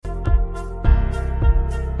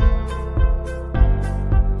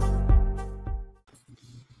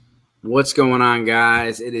What's going on,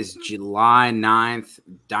 guys? It is July 9th.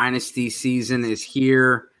 Dynasty season is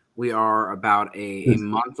here. We are about a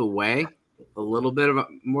month away, a little bit of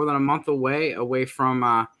more than a month away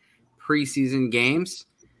from preseason games.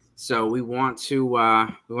 So we want to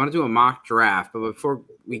do a mock draft. But before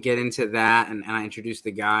we get into that and I introduce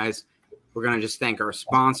the guys, we're going to just thank our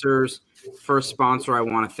sponsors. First sponsor I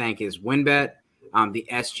want to thank is WynnBET. The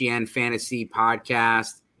SGN Fantasy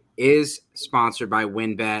Podcast is sponsored by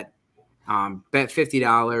WynnBET. Bet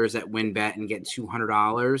 $50 at WynnBET and get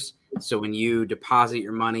 $200. So when you deposit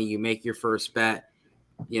your money, you make your first bet.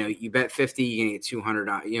 You bet 50, you're gonna get 200.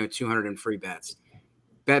 200 in free bets.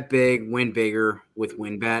 Bet big, win bigger with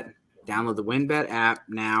WynnBET. Download the WynnBET app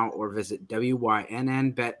now or visit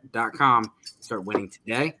wynnbet.com. Start winning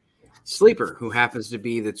today. Sleeper, who happens to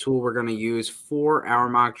be the tool we're going to use for our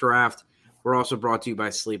mock draft. We're also brought to you by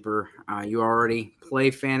Sleeper. You already play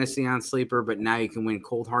fantasy on Sleeper, but now you can win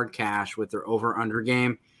cold hard cash with their over-under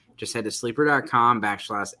game. Just head to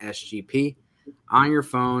sleeper.com/SGP on your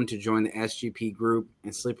phone to join the SGP group,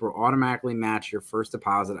 and Sleeper will automatically match your first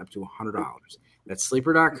deposit up to $100. That's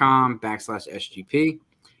sleeper.com/SGP.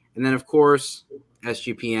 And then, of course,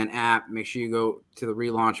 SGPN app. Make sure you go to the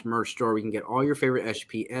relaunch merch store. We can get all your favorite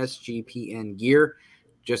SGPN gear.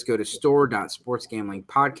 Just go to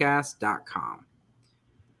store.sportsgamblingpodcast.com.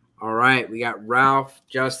 All right, we got Ralph,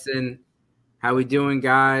 Justin. How we doing,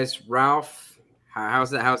 guys? Ralph,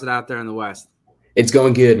 how's it out there in the West? It's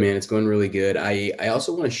going good, man. It's going really good. I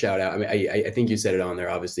also want to shout out. I mean, I think you said it on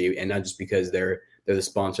there, obviously, and not just because they're the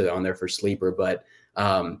sponsor on there for Sleeper, but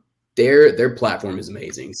their platform is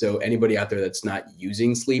amazing. So anybody out there that's not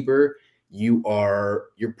using Sleeper, you're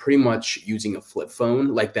pretty much using a flip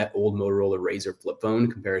phone, like that old Motorola Razr flip phone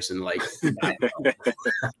comparison. Like,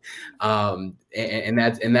 and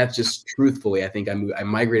that's just truthfully, I think I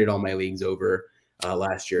migrated all my leagues over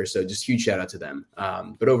last year. So just huge shout out to them.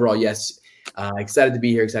 But overall, yes, excited to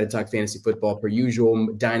be here. Excited to talk fantasy football per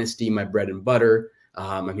usual. Dynasty, my bread and butter.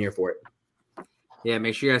 I'm here for it. Yeah,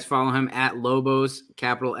 make sure you guys follow him at Lobos,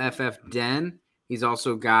 capital FF Den. He's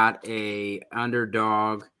also got a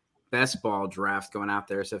underdog best ball draft going out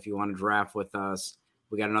there. So if you want to draft with us,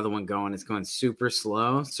 we got another one going. It's going super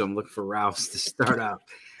slow. So I'm looking for Ralph's to start up.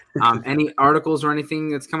 Any articles or anything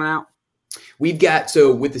that's coming out? We've got,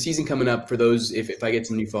 so with the season coming up, for those, if I get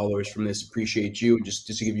some new followers from this, appreciate you. Just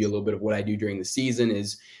to give you a little bit of what I do during the season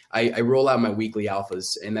is I roll out my weekly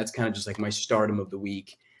alphas, and that's kind of just like my stardom of the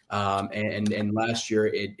week. And last year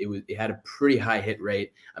it had a pretty high hit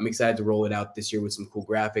rate. I'm excited to roll it out this year with some cool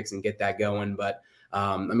graphics and get that going. But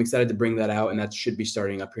I'm excited to bring that out, and that should be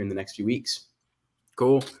starting up here in the next few weeks.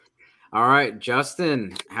 Cool. All right,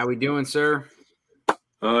 Justin, how we doing, sir?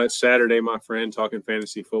 It's Saturday, my friend. Talking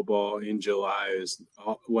fantasy football in July is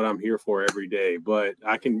what I'm here for every day. But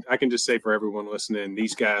I can just say for everyone listening,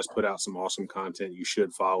 these guys put out some awesome content. You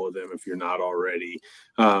should follow them if you're not already.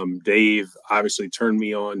 Dave obviously turned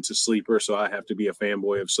me on to Sleeper, so I have to be a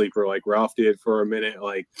fanboy of Sleeper like Ralph did for a minute.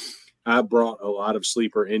 Like, I brought a lot of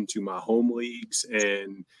Sleeper into my home leagues,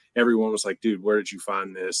 and everyone was like, dude, where did you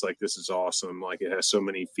find this? Like, this is awesome. Like, it has so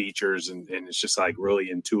many features, and it's just like really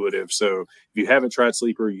intuitive. So if you haven't tried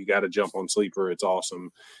Sleeper, you got to jump on Sleeper. It's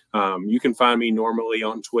awesome. You can find me normally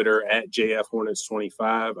on Twitter at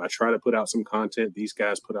JFHornets25. I try to put out some content. These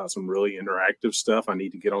guys put out some really interactive stuff. I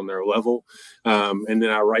need to get on their level. And then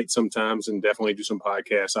I write sometimes and definitely do some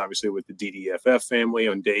podcasts, obviously with the DDFF family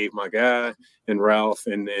on Dave, my guy, and Ralph.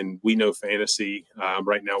 And then We Know Fantasy.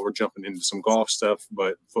 Right now we're jumping into some golf stuff,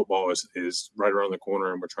 but football is right around the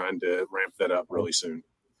corner, and we're trying to ramp that up really soon.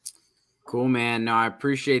 Cool, man. No, I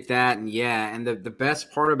appreciate that. And yeah, and the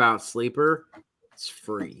best part about Sleeper, it's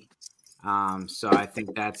free. So I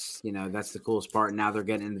think that's the coolest part. Now they're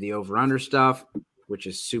getting into the over-under stuff, which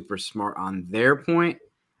is super smart on their point.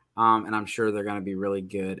 And I'm sure they're going to be really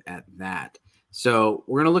good at that. So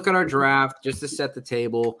we're going to look at our draft just to set the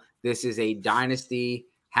table. This is a Dynasty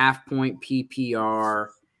half-point PPR.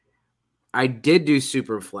 I did do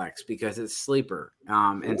Superflex because it's Sleeper,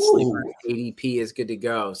 and Sleeper ADP is good to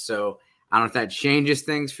go. So I don't know if that changes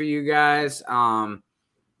things for you guys. I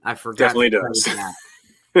forgot. Definitely does.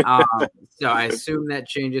 That. So I assume that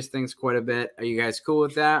changes things quite a bit. Are you guys cool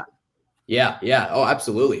with that? Yeah. Oh,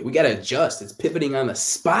 absolutely. We got to adjust. It's pivoting on the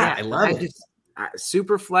spot. Yeah, I love it.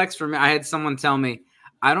 Superflex for me. I had someone tell me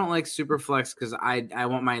I don't like Superflex because I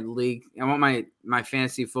want my league. I want my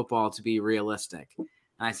fantasy football to be realistic.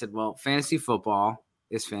 And I said, well, fantasy football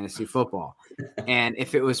is fantasy football. And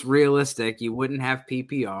if it was realistic, you wouldn't have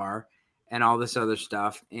PPR and all this other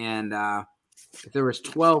stuff. And if there was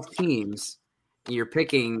 12 teams, you're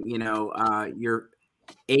picking, your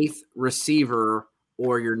 8th receiver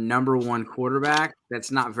or your number one quarterback, that's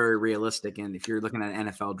not very realistic. And if you're looking at an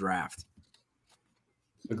NFL draft.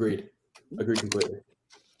 Agreed completely.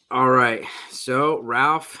 All right. So,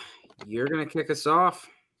 Ralph, you're going to kick us off.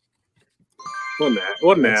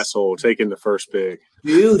 What an asshole taking the first pick.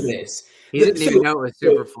 Do this. He didn't even know it was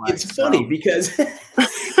super flex. It's funny because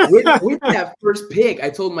with that first pick, I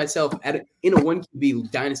told myself in a 1 QB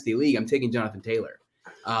dynasty league, I'm taking Jonathan Taylor.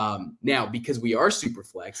 Now, because we are super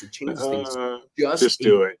flex, it changes things just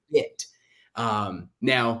do it. Bit.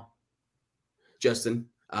 Now, Justin,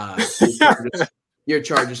 you're a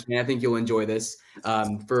Chargers fan. I think you'll enjoy this.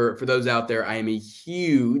 For those out there, I am a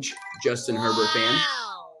huge Justin Herbert fan.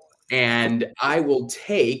 And I will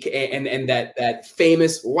take and that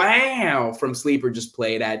famous wow from Sleeper just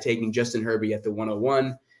played at taking Justin Herbert at the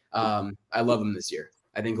 101. I love him this year.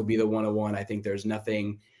 I think he'll be the 101. I think there's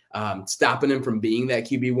nothing stopping him from being that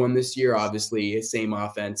QB1 this year. Obviously, same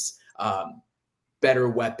offense, better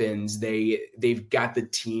weapons. They've got the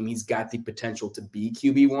team. He's got the potential to be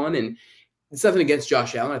QB1. And it's nothing against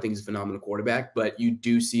Josh Allen. I think he's a phenomenal quarterback. But you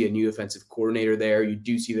do see a new offensive coordinator there. You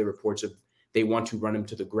do see the reports of they want to run him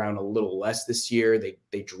to the ground a little less this year.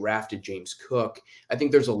 They drafted James Cook. I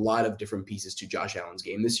think there's a lot of different pieces to Josh Allen's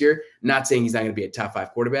game this year. Not saying he's not going to be a top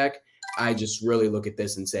 5 quarterback. I just really look at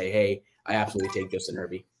this and say, hey, I absolutely take Justin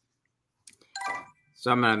Herbert.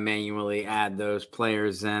 So I'm going to manually add those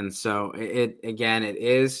players in. So it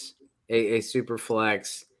is a super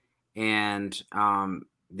flex, and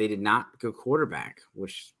they did not go quarterback,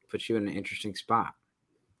 which puts you in an interesting spot.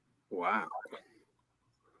 Wow.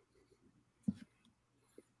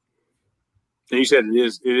 And you said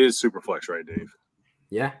it is super flex, right, Dave?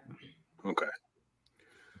 Yeah. Okay.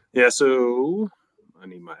 Yeah, so I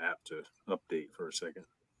need my app to update for a second.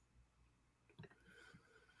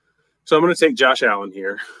 So I'm going to take Josh Allen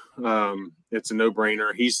here. It's a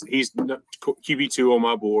no-brainer. He's QB2 on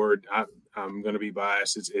my board. I'm going to be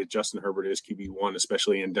biased. Justin Herbert is QB1,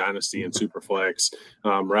 especially in Dynasty and Superflex.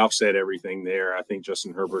 Ralph said everything there. I think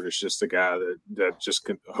Justin Herbert is just a guy that just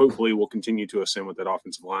hopefully will continue to ascend with that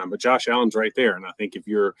offensive line. But Josh Allen's right there, and I think if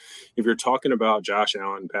you're talking about Josh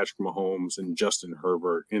Allen, Patrick Mahomes, and Justin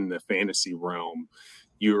Herbert in the fantasy realm,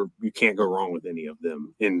 you can't go wrong with any of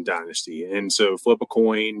them in Dynasty. And so flip a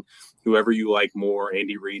coin, whoever you like more.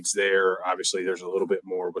 Andy Reid's there. Obviously, there's a little bit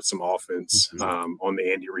more with some offense on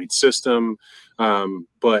the Andy Reid system.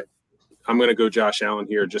 But I'm going to go Josh Allen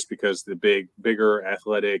here just because the bigger,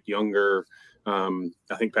 athletic, younger. I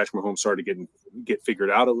think Patrick Mahomes started to get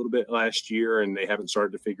figured out a little bit last year, and they haven't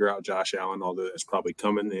started to figure out Josh Allen, although that's probably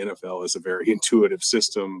coming. The NFL is a very intuitive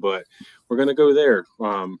system, but we're going to go there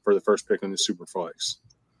for the first pick on the Superflex.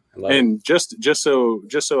 And just so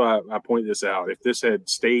I point this out, if this had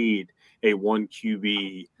stayed a 1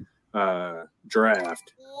 QB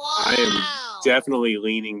draft, I am definitely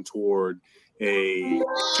leaning toward a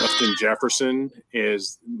Justin Jefferson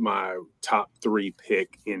as my top 3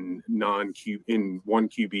 pick in 1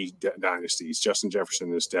 QB dynasties. Justin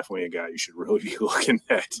Jefferson is definitely a guy you should really be looking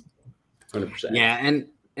at. 100%. Yeah, and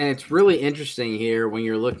it's really interesting here when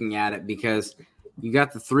you're looking at it because you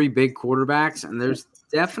got the 3 big quarterbacks, and there's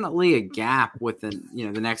definitely a gap within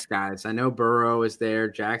the next guys. I know Burrow is there,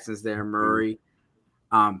 Jackson's there, Murray,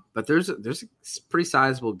 but there's a pretty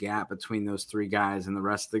sizable gap between those 3 guys and the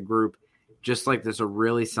rest of the group. Just like there's a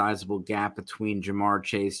really sizable gap between Jamar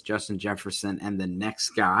Chase, Justin Jefferson, and the next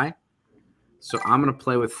guy. So I'm going to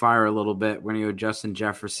play with fire a little bit. We're going to go Justin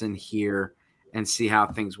Jefferson here and see how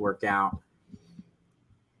things work out.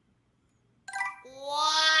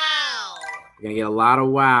 We're gonna get a lot of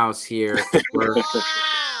wows here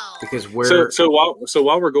because we're so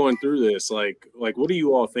while we're going through this, like what do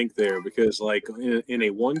you all think there? Because like in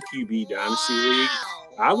a 1 QB dynasty league,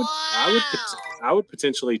 I would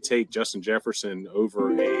potentially take Justin Jefferson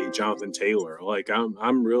over a Jonathan Taylor. Like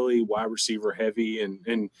I'm really wide receiver heavy,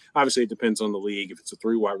 and obviously it depends on the league. If it's a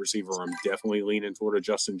 3 wide receiver, I'm definitely leaning toward a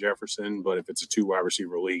Justin Jefferson. But if it's a 2 wide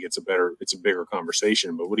receiver league, it's a bigger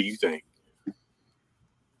conversation. But what do you think?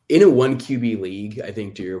 In a 1 QB league, I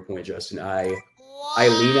think to your point, Justin, I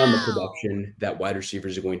lean on the production that wide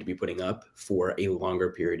receivers are going to be putting up for a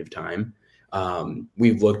longer period of time.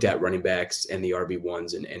 We've looked at running backs and the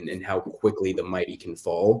RB1s and how quickly the mighty can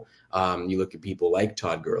fall. You look at people like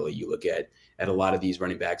Todd Gurley. You look at a lot of these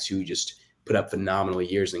running backs who just put up phenomenal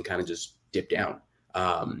years and kind of just dip down.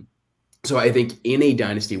 So I think in a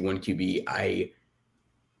dynasty 1 QB, I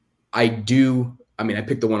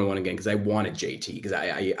picked the 101 again because I wanted JT because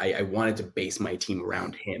I wanted to base my team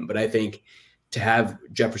around him. But I think to have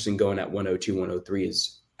Jefferson going at 102, 103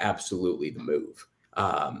 is absolutely the move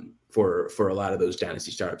for a lot of those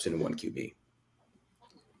dynasty startups in a 1 QB.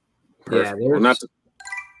 Yeah,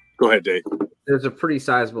 Go ahead, Dave. There's a pretty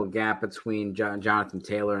sizable gap between Jonathan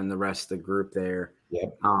Taylor and the rest of the group there.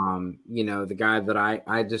 Yep. The guy that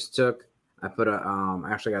I just took, I put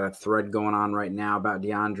actually got a thread going on right now about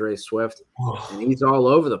DeAndre Swift, and he's all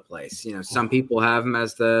over the place. Some people have him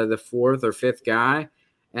as the fourth or fifth guy,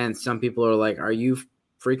 and some people are like, "Are you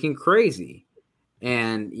freaking crazy?"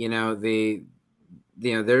 And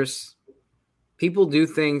there's people do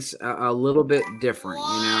things a little bit different.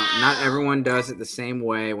 Not everyone does it the same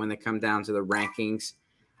way when they come down to the rankings.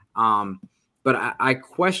 But I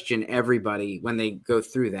question everybody when they go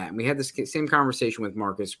through that. And we had this same conversation with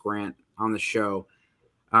Marcus Grant on the show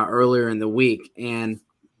earlier in the week, and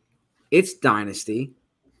it's Dynasty,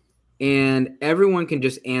 and everyone can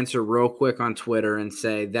just answer real quick on Twitter and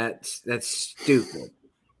say that's stupid.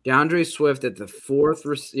 DeAndre Swift at the fourth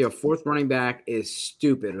running back is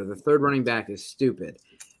stupid, or the third running back is stupid.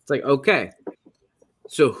 It's like, okay,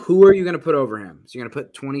 so who are you going to put over him? So you're going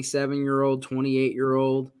to put 27-year-old,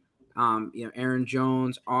 28-year-old, Aaron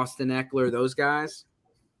Jones, Austin Eckler, those guys?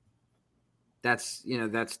 That's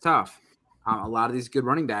tough. A lot of these good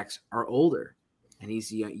running backs are older, and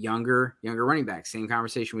he's a younger running back. Same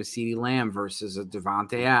conversation with CeeDee Lamb versus a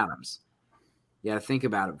Devontae Adams. You got to think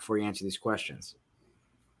about it before you answer these questions.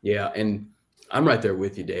 Yeah, and I'm right there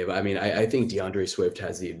with you, Dave. I mean, I think DeAndre Swift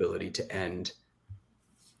has the ability to end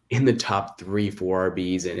in the top 3-4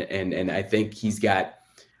 RBs, and I think he's got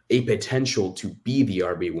a potential to be the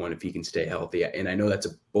RB1 if he can stay healthy. And I know that's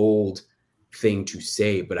a bold thing to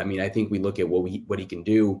say, but I mean, I think we look at what he can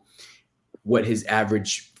do, what his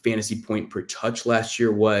average fantasy point per touch last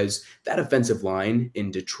year was. That offensive line in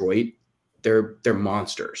Detroit, they're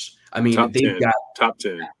monsters. I mean, they've got top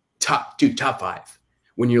 10, top 5.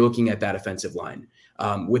 When you're looking at that offensive line,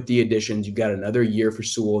 with the additions, you've got another year for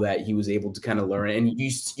Sewell that he was able to kind of learn. And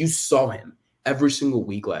you saw him every single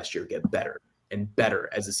week last year get better and better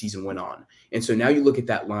as the season went on. And so now you look at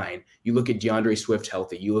that line, you look at DeAndre Swift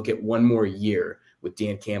healthy, you look at one more year with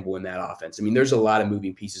Dan Campbell in that offense. I mean, there's a lot of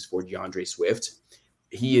moving pieces for DeAndre Swift.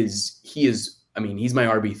 He's my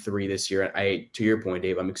RB3 this year. To your point,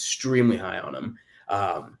 Dave, I'm extremely high on him.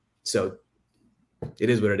 So it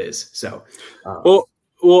is what it is. So,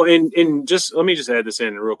 Well, and just let me just add this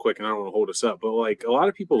in real quick, and I don't want to hold us up, but like a lot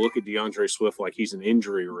of people look at DeAndre Swift like he's an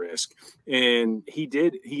injury risk, and he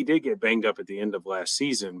did get banged up at the end of last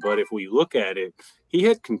season. But if we look at it, he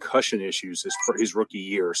had concussion issues his rookie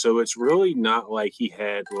year, so it's really not like he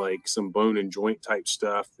had like some bone and joint type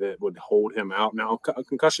stuff that would hold him out. Now,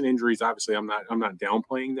 concussion injuries, obviously, I'm not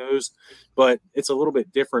downplaying those, but it's a little bit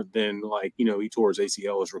different than like he tore his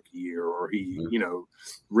ACL his rookie year, or he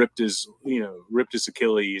ripped his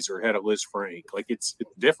Achilles, or had a Liz Frank. Like it's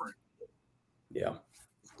different. Yeah.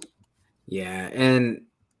 Yeah. And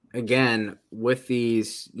again, with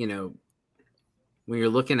these, when you're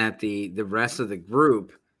looking at the rest of the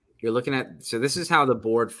group, you're looking at, so this is how the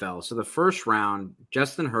board fell. So the first round,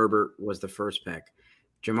 Justin Herbert was the first pick.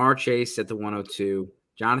 Jamar Chase at the 102,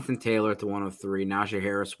 Jonathan Taylor at the 103, Najee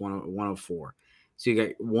Harris 104. So you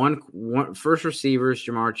got one first receivers,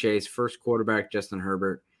 Jamar Chase, first quarterback, Justin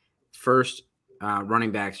Herbert, first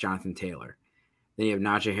running backs, Jonathan Taylor. Then you have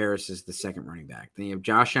Najee Harris as the second running back. Then you have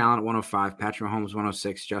Josh Allen at 105, Patrick Mahomes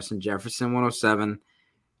 106, Justin Jefferson 107,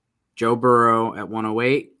 Joe Burrow at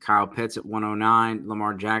 108, Kyle Pitts at 109,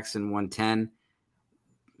 Lamar Jackson 110,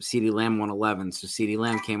 CeeDee Lamb 111. So CeeDee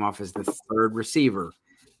Lamb came off as the third receiver.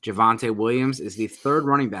 Javonte Williams is the third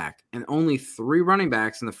running back, and only 3 running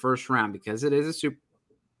backs in the first round because it is a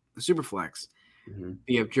super flex. Mm-hmm.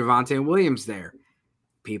 You have Javonte Williams there.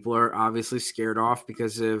 People are obviously scared off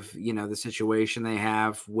because of the situation they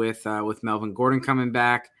have with Melvin Gordon coming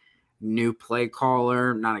back, new play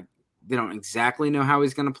caller. They don't exactly know how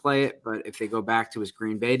he's going to play it, but if they go back to his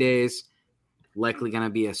Green Bay days, likely going to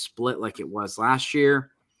be a split like it was last year.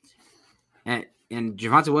 And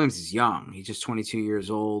Javonte Williams is young; he's just 22 years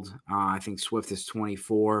old. I think Swift is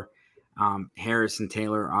 24. Harris and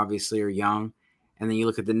Taylor obviously are young, and then you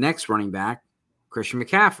look at the next running back, Christian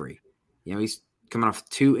McCaffrey. He's coming off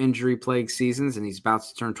 2 injury-plagued seasons, and he's about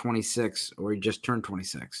to turn 26, or he just turned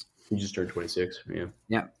 26. He just turned 26, yeah.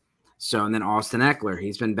 Yeah. So, and then Austin Eckler,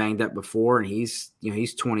 he's been banged up before, and he's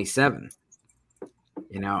 27.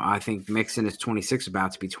 I think Mixon is 26,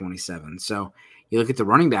 about to be 27. So, you look at the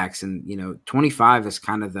running backs, and 25 is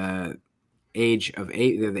kind of the age of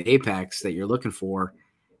the apex that you're looking for.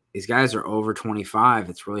 These guys are over 25.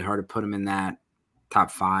 It's really hard to put them in that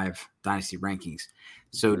top 5 dynasty rankings.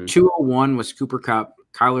 So 201 was Cooper Kupp,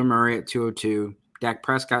 Kyler Murray at 202, Dak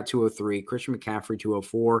Prescott 203, Christian McCaffrey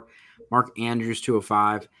 204, Mark Andrews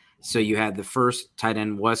 205. So you had the first tight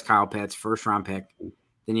end was Kyle Pitts, first round pick.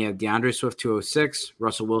 Then you have DeAndre Swift 206,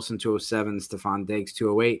 Russell Wilson 207, Stephon Diggs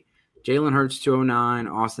 208, Jalen Hurts 209,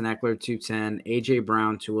 Austin Eckler 210, A.J.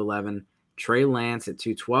 Brown 211, Trey Lance at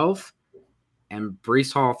 212, and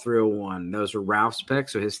Breece Hall 301. Those are Ralph's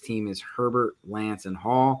picks, so his team is Herbert, Lance, and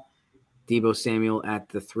Hall. Deebo Samuel at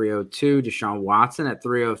the 302, Deshaun Watson at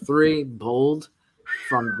 303, bold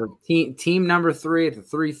from the team number 3 at the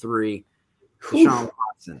 3-3, Deshaun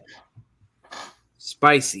Watson.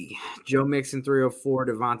 Spicy. Joe Mixon 304,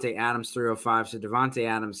 Devontae Adams 305. So Devontae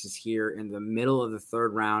Adams is here in the middle of the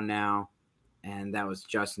third round now, and that was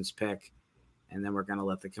Justin's pick. And then we're going to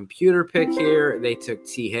let the computer pick here. They took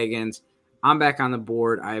T. Higgins. I'm back on the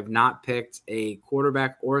board. I have not picked a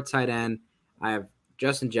quarterback or a tight end. I have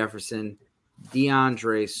Justin Jefferson,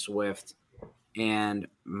 DeAndre Swift, and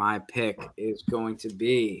my pick is going to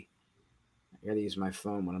be – I got to use my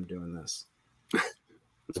phone when I'm doing this.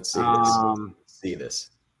 Let's see this.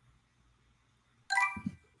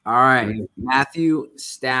 All right, Matthew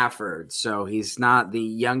Stafford. So he's not the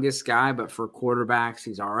youngest guy, but for quarterbacks,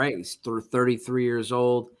 he's all right. He's 33 years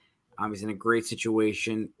old. He's in a great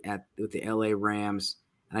situation with the LA Rams,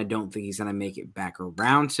 and I don't think he's going to make it back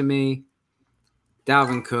around to me.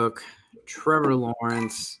 Dalvin Cook, Trevor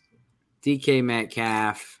Lawrence, DK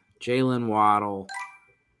Metcalf, Jalen Waddle,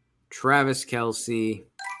 Travis Kelce,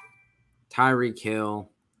 Tyreek Hill.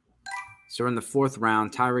 So we're in the fourth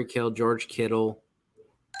round. Tyreek Hill, George Kittle,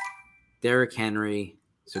 Derrick Henry.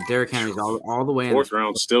 So Derrick Henry's all the way in. Fourth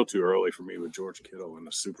round still too early for me with George Kittle in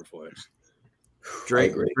the super flex.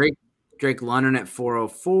 Drake London at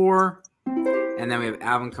 404. And then we have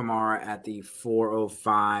Alvin Kamara at the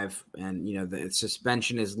 405. And, the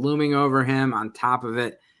suspension is looming over him. On top of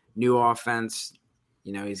it, new offense.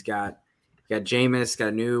 He's got Jameis,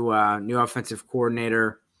 got a new offensive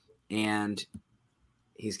coordinator, and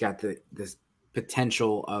he's got this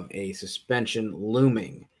potential of a suspension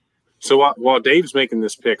looming. So while Dave's making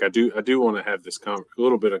this pick, I do want to have this a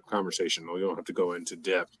little bit of conversation. We don't have to go into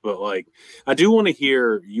depth, but I do want to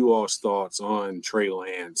hear you all's thoughts on Trey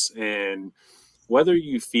Lance and whether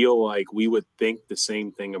you feel like we would think the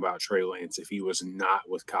same thing about Trey Lance if he was not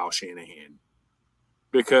with Kyle Shanahan.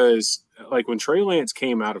 Because when Trey Lance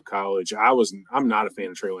came out of college, I'm not a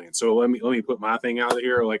fan of Trey Lance. So let me put my thing out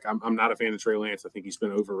here. I'm not a fan of Trey Lance. I think he's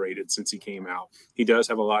been overrated since he came out. He does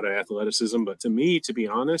have a lot of athleticism, but to me, to be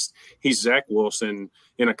honest, he's Zach Wilson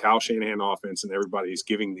in a Kyle Shanahan offense, and everybody's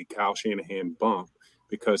giving the Kyle Shanahan bump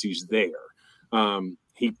because he's there.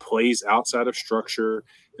 He plays outside of structure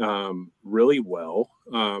really well.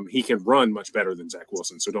 He can run much better than Zach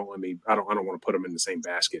Wilson. So I don't want to put him in the same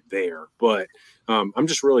basket there. But I'm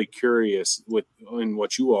just really curious in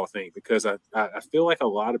what you all think, because I feel like a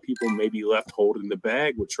lot of people may be left holding the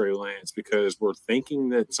bag with Trey Lance because we're thinking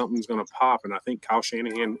that something's going to pop. And I think Kyle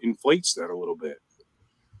Shanahan inflates that a little bit.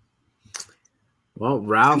 Well,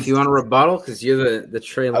 Ralph, you want to rebuttal because you're the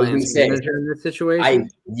Trey Lance manager in this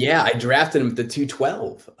situation? I drafted him at the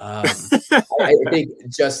 212. I think,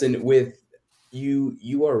 Justin, with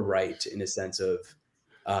you are right in the sense of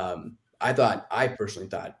I personally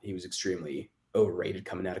thought he was extremely overrated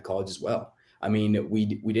coming out of college as well. I mean, we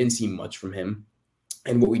didn't see much from him,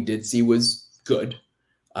 and what we did see was good.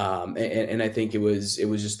 And I think it was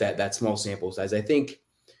just that small sample size. I think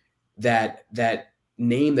that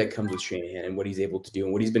name that comes with Shanahan and what he's able to do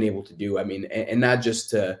and what he's been able to do. I mean, and not just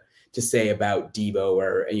to say about Deebo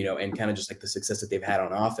or, and kind of just the success that they've had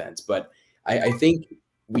on offense, but I think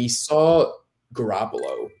we saw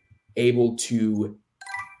Garoppolo able to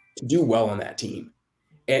do well on that team.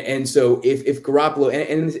 And so if Garoppolo,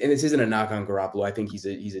 and this isn't a knock on Garoppolo, I think he's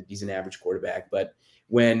an average quarterback, but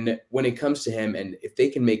when it comes to him and if they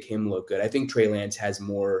can make him look good, I think Trey Lance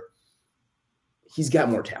he's got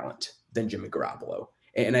more talent than Jimmy Garoppolo.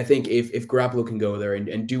 And I think if Garoppolo can go there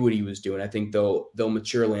and do what he was doing, I think they'll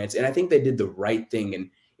mature Lance. And I think they did the right thing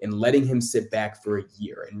in letting him sit back for a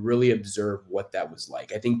year and really observe what that was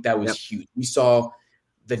like. I think that was huge. We saw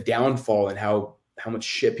the downfall and how much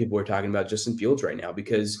shit people are talking about Justin Fields right now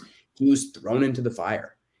because he was thrown into the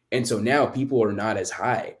fire. And so now people are not as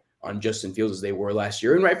high on Justin Fields as they were last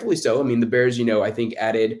year, and rightfully so. I mean, the Bears, I think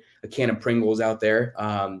added a can of Pringles out there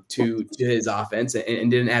to his offense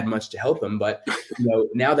and didn't add much to help him. But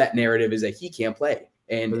now that narrative is that he can't play.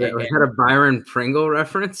 And was that a Byron Pringle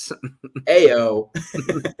reference? Ayo.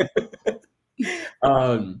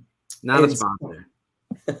 Not a sponsor.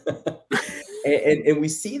 and we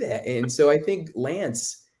see that, and so I think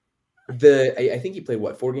Lance, I think he played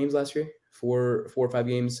 4 games last year, 4 or 5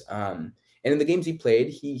 games. And in the games he played,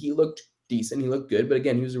 he looked decent. He looked good. But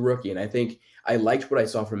again, he was a rookie. And I think I liked what I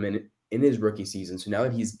saw from him in his rookie season. So now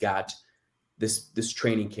that he's got this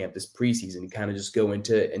training camp, this preseason, kind of just go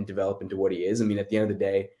into and develop into what he is. I mean, at the end of the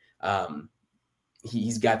day,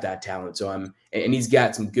 he's got that talent. So and he's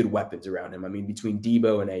got some good weapons around him. I mean, between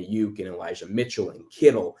Debo and Ayuk and Elijah Mitchell and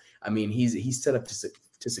Kittle, I mean, he's set up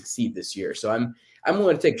to succeed this year. So I'm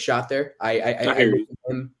willing to take a shot there. I look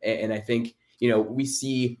at him and I think, we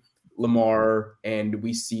see Lamar and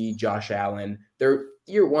we see Josh Allen. Their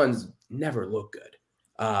year ones never look good.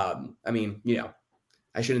 I mean,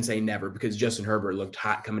 I shouldn't say never because Justin Herbert looked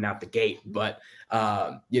hot coming out the gate, but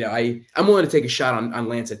I'm willing to take a shot on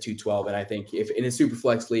Lance at 212, and I think if in a super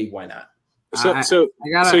flex league, why not? I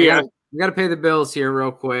gotta pay the bills here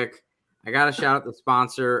real quick. I gotta shout out the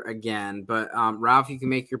sponsor again, but Ralph, you can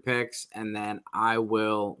make your picks, and then I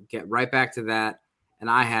will get right back to that. And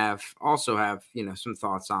I also have some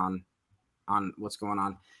thoughts on what's going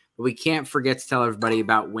on, but we can't forget to tell everybody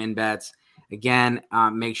about WinBets. Again,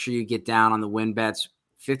 make sure you get down on the WinBets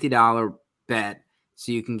 $50 bet,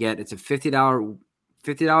 so you can it's a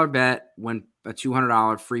 $50 bet, win a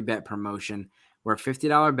 $200 free bet promotion, where a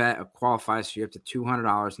 $50 bet qualifies you up to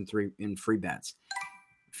 $200 in free bets.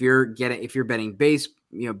 If you're betting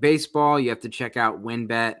baseball, you have to check out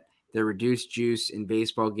WinBet. Their reduced juice in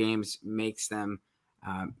baseball games makes them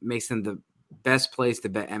the best place to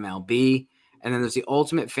bet MLB. And then there's the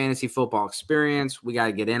ultimate fantasy football experience. We got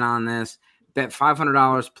to get in on this. Bet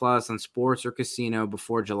 $500 plus on sports or casino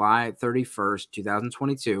before July 31st,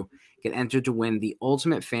 2022. Get entered to win the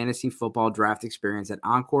ultimate fantasy football draft experience at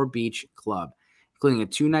Encore Beach Club, including a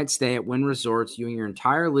 2-night stay at Wynn Resorts, you and your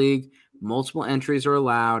entire league. Multiple entries are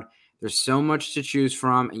allowed. There's so much to choose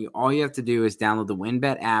from, and all you have to do is download the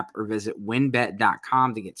WinBet app or visit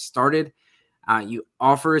winbet.com to get started. You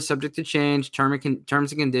offer is subject to change. Terms and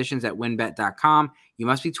conditions at winbet.com. You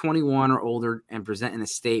must be 21 or older and present in a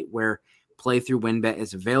state where play through WinBet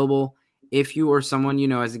is available. If you or someone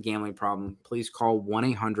has a gambling problem, please call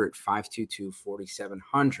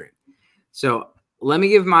 1-800-522-4700. So let me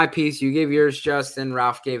give my piece. You gave yours, Justin.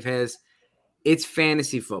 Ralph gave his. It's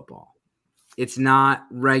fantasy football. It's not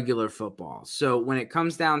regular football. So when it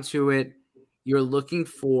comes down to it, you're looking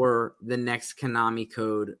for the next Konami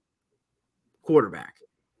code quarterback.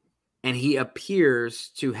 And he appears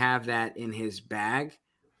to have that in his bag.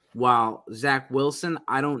 While Zach Wilson,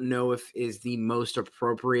 I don't know if is the most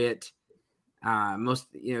appropriate.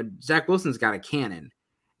 Zach Wilson's got a cannon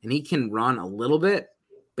and he can run a little bit,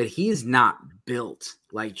 but he's not built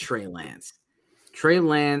like Trey Lance. Trey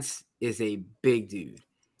Lance is a big dude.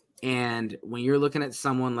 And when you're looking at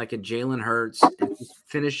someone like a Jalen Hurts and he's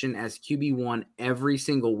finishing as QB1 every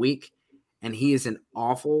single week, and he is an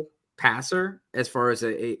awful passer as far as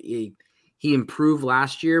he improved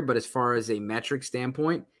last year, but as far as a metric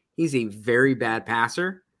standpoint, he's a very bad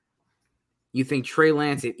passer. You think Trey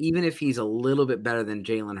Lance, even if he's a little bit better than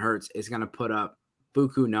Jalen Hurts, is going to put up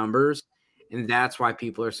buku numbers, and that's why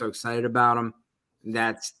people are so excited about him.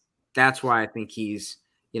 That's why I think he's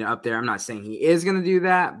up there. I'm not saying he is going to do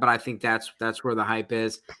that, but I think that's where the hype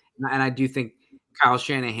is, and I do think Kyle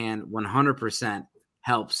Shanahan 100%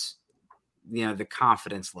 helps the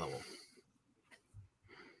confidence level.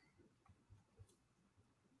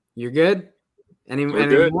 You're good? Any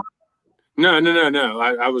good. more? No.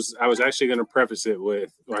 I was actually going to preface it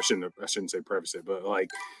with, I shouldn't say preface it, but like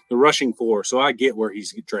the rushing floor. So I get where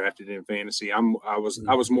he's drafted in fantasy. I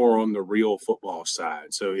was more on the real football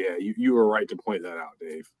side. So yeah, you were right to point that out,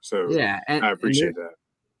 Dave. So yeah, and, I appreciate that.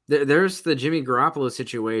 There's the Jimmy Garoppolo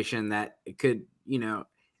situation that it could,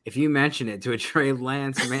 if you mention it to a Trey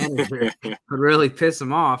Lance manager, would really piss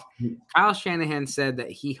him off. Kyle Shanahan said that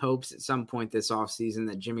he hopes at some point this offseason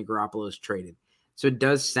that Jimmy Garoppolo is traded. So it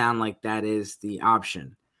does sound like that is the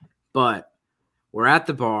option. But we're at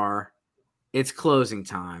the bar. It's closing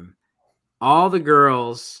time. All the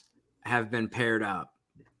girls have been paired up.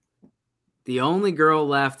 The only girl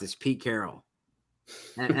left is Pete Carroll.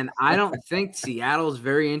 And I don't think Seattle's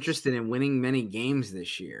very interested in winning many games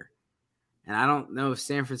this year. And I don't know if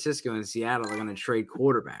San Francisco and Seattle are going to trade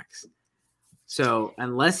quarterbacks. So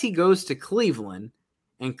unless he goes to Cleveland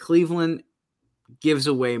and Cleveland gives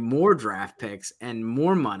away more draft picks and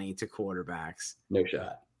more money to quarterbacks, no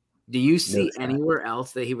shot. Do you see anywhere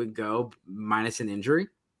else that he would go minus an injury?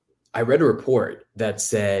 I read a report that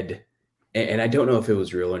said, and I don't know if it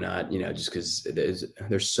was real or not, just because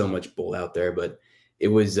there's so much bull out there, but it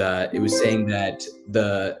was saying that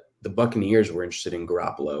the Buccaneers were interested in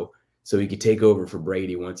Garoppolo so he could take over for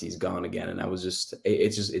Brady once he's gone again. And I was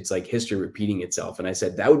it's like history repeating itself. And I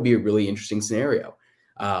said, that would be a really interesting scenario.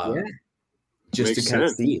 Just to kind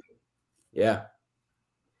of see it. Yeah.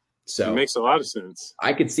 So it makes a lot of sense.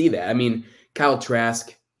 I could see that. I mean, Kyle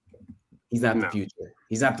Trask, he's not the future.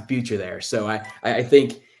 He's not the future there. So I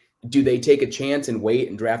think, do they take a chance and wait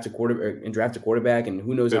and draft a quarterback, and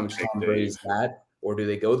who knows how much Tom Brady's got, or do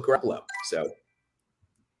they go with Garoppolo? So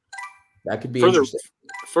that could be interesting.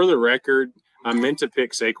 For the record, I meant to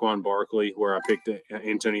pick Saquon Barkley where I picked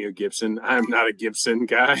Antonio Gibson. I'm not a Gibson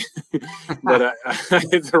guy, but I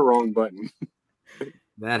hit the wrong button.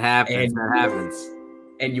 That happens. That happens.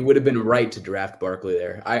 And you would have been right to draft Barkley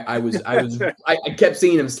there. I kept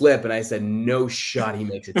seeing him slip, and I said, no shot he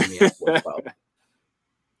makes it to me at 4-12.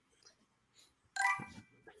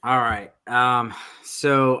 All right.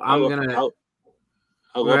 So I love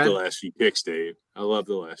the last few picks, Dave. I love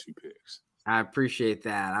the last few picks. I appreciate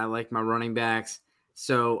that. I like my running backs.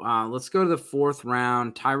 So let's go to the 4th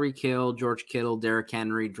round. Tyreek Hill, George Kittle, Derrick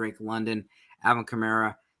Henry, Drake London, Alvin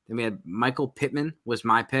Kamara. Then we had Michael Pittman was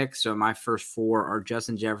my pick. So my first 4 are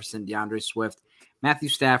Justin Jefferson, DeAndre Swift, Matthew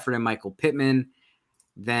Stafford, and Michael Pittman.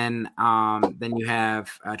 Then you have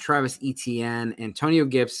Travis Etienne, Antonio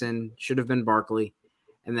Gibson, should have been Barkley,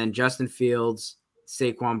 and then Justin Fields,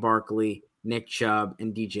 Saquon Barkley, Nick Chubb,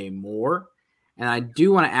 and DJ Moore. And I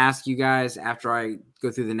do want to ask you guys after I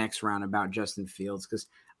go through the next round about Justin Fields, because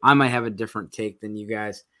I might have a different take than you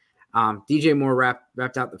guys. DJ Moore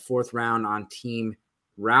wrapped out the 4th round on Team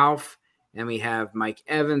Ralph. And we have Mike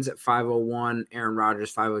Evans at 501, Aaron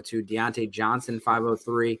Rodgers 502, Deontay Johnson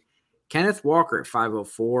 503, Kenneth Walker at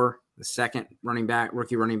 504, the second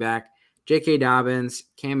rookie running back, J.K. Dobbins,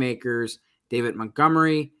 Cam Akers, David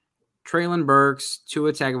Montgomery, Treylon Burks,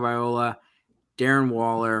 Tua Tagovailoa, Darren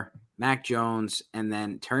Waller, Mac Jones, and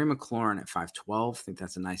then Terry McLaurin at 512. I think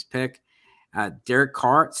that's a nice pick. Derek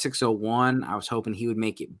Carr at 601. I was hoping he would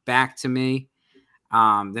make it back to me.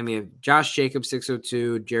 Then we have Josh Jacobs,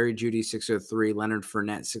 602, Jerry Jeudy, 603, Leonard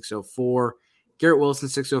Fournette, 604, Garrett Wilson,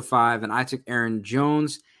 605, and I took Aaron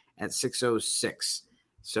Jones at 606.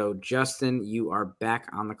 So, Justin, you are back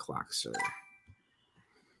on the clock, sir.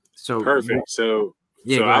 So perfect. So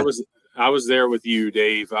I was there with you,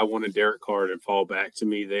 Dave. I wanted Derek Carr to fall back to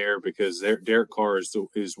me there because Derek Carr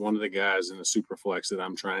is one of the guys in the super flex that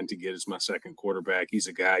I'm trying to get as my second quarterback. He's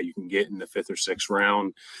a guy you can get in the 5th or 6th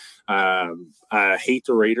round. I hate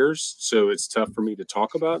the Raiders, so it's tough for me to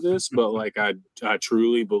talk about this, but like I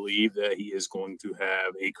truly believe that he is going to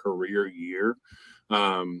have a career year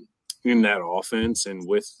in that offense and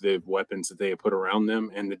with the weapons that they have put around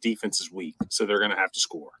them, and the defense is weak, so they're going to have to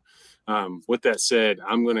score. With that said,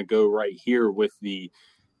 I'm going to go right here with the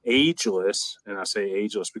ageless, and I say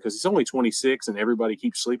ageless because he's only 26 and everybody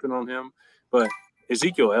keeps sleeping on him, but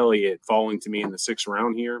Ezekiel Elliott falling to me in the 6th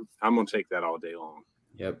round here, I'm going to take that all day long.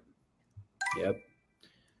 Yep.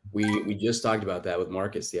 We just talked about that with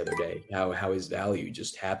Marcus the other day, how his value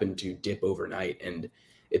just happened to dip overnight, and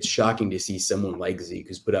it's shocking to see someone like Zeke,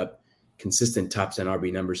 who's put up consistent top 10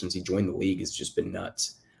 RB numbers since he joined the league, has just been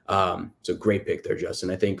nuts. So great pick there,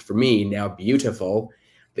 Justin. I think for me now, beautiful.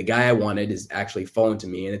 The guy I wanted is actually fallen to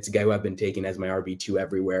me, and it's a guy who I've been taking as my RB2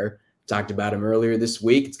 everywhere. Talked about him earlier this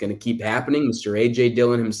week. It's going to keep happening. Mr. A.J.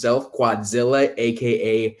 Dillon himself, Quadzilla,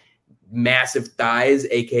 a.k.a. massive thighs,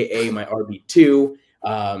 a.k.a. my RB2.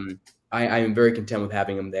 I am very content with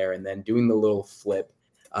having him there. And then doing the little flip,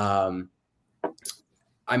 I'm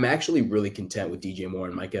actually really content with DJ Moore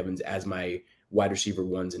and Mike Evans as my wide receiver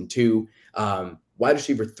 1s and 2. Wide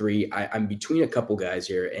receiver 3, I'm between a couple guys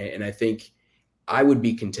here, and I think I would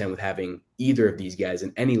be content with having either of these guys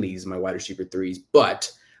in any leagues, my wide receiver 3s.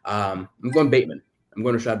 But I'm going Bateman. I'm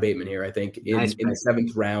going to Rashad Bateman here. I think in the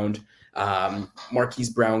 7th round,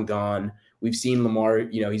 Marquise Brown gone. We've seen Lamar.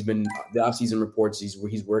 He's been the offseason reports.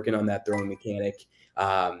 He's working on that throwing mechanic.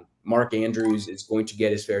 Mark Andrews is going to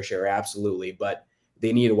get his fair share, absolutely, but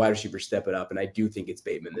they need a wide receiver to step it up, and I do think it's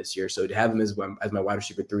Bateman this year. So to have him as my wide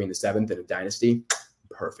receiver 3 in the 7th in a dynasty,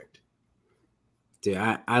 perfect. Dude,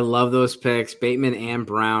 I love those picks. Bateman and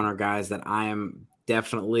Brown are guys that I am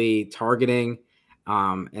definitely targeting.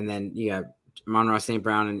 And then you got Amon-Ra St.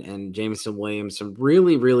 Brown and Jameson Williams, some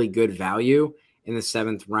really, really good value in the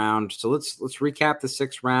 7th round. So let's recap the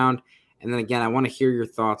 6th round. And then again, I want to hear your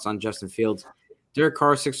thoughts on Justin Fields. Derek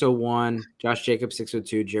Carr, 601, Josh Jacobs,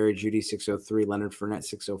 602, Jerry Jeudy, 603, Leonard Fournette,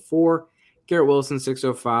 604, Garrett Wilson,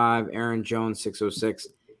 605, Aaron Jones, 606,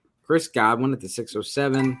 Chris Godwin at the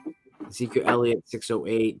 607, Ezekiel Elliott,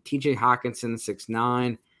 608, TJ Hawkinson,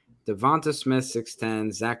 6'9", Devonta Smith,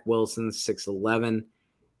 6'10", Zach Wilson, 6'11",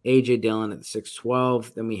 A.J. Dillon at the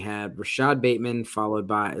 612. Then we had Rashad Bateman, followed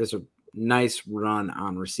by – there's a nice run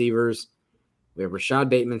on receivers. We have Rashad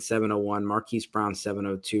Bateman, 701, Marquise Brown,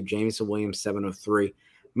 702, Jameson Williams, 703,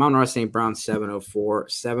 Amon-Ra St. Brown, 704,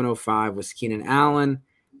 705 was Keenan Allen.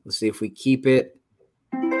 Let's see if we keep it.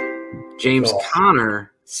 James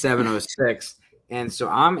Conner, 706. And so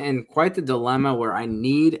I'm in quite the dilemma where I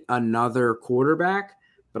need another quarterback,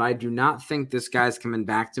 but I do not think this guy's coming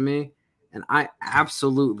back to me. And I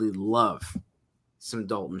absolutely love some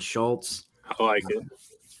Dalton Schultz. I like it.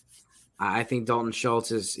 I think Dalton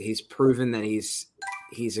Schultz he's proven that he's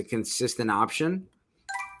a consistent option.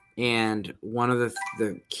 And one of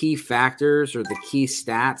the key factors or the key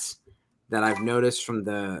stats that I've noticed from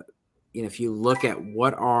if you look at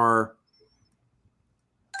what are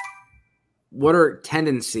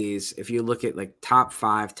tendencies, if you look at like top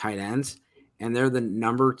 5 tight ends, and they're the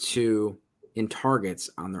number 2 in targets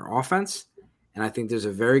on their offense. And I think there's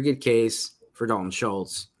a very good case for Dalton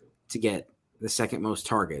Schultz to get the second most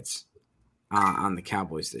targets on the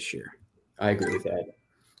Cowboys this year. I agree with that.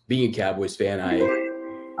 Being a Cowboys fan,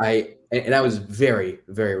 I was very,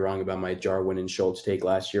 very wrong about my Jarwin and Schultz take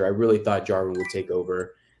last year. I really thought Jarwin would take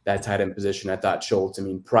over that tight end position. I thought Schultz,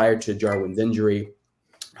 prior to Jarwin's injury,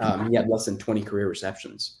 he had less than 20 career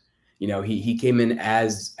receptions. He came in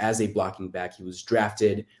as a blocking back. He was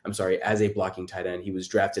drafted, as a blocking tight end. He was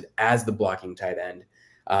drafted as the blocking tight end.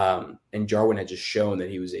 And Jarwin had just shown that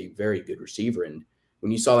he was a very good receiver. And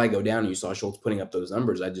when you saw that go down and you saw Schultz putting up those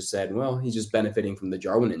numbers, I just said, well, he's just benefiting from the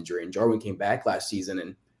Jarwin injury. And Jarwin came back last season,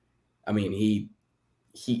 and he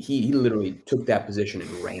literally took that position and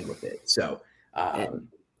ran with it. So,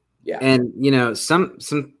 yeah. And some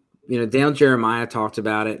Dale Jeremiah talked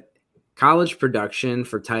about it. College production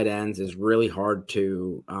for tight ends is really hard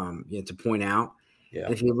to point out. Yeah.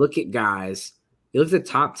 And if you look at guys, you look at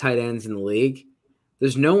the top tight ends in the league,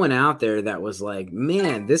 there's no one out there that was like,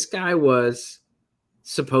 man, this guy was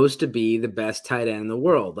supposed to be the best tight end in the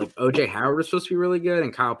world. Like OJ Howard was supposed to be really good,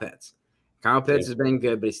 and Kyle Pitts. Kyle Pitts has been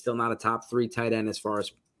good, but he's still not a top 3 tight end as far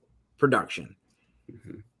as production.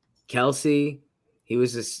 Mm-hmm. Kelsey, he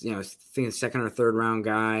was this, I think a 2nd or 3rd round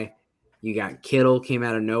guy. You got Kittle, came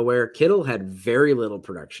out of nowhere. Kittle had very little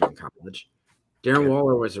production in college. Darren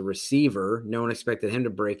Waller was a receiver. No one expected him to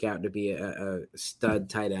break out to be a stud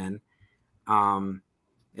tight end. And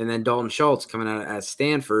then Dalton Schultz coming out at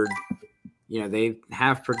Stanford, they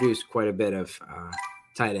have produced quite a bit of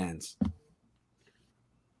tight ends.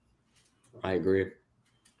 I agree.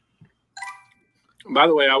 By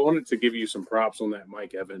the way, I wanted to give you some props on that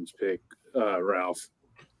Mike Evans pick, Ralph.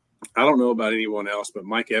 I don't know about anyone else, but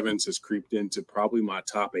Mike Evans has creeped into probably my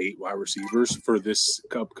top 8 wide receivers for this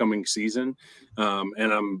upcoming season.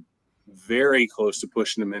 And I'm very close to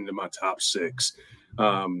pushing him into my top 6.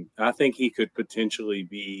 I think he could potentially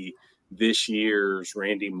be this year's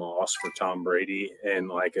Randy Moss for Tom Brady, and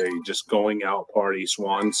like a just going out party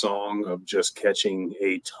swan song of just catching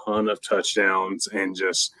a ton of touchdowns and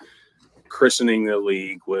just christening the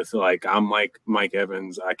league with like, I'm Mike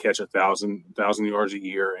Evans. I catch 1,000 yards a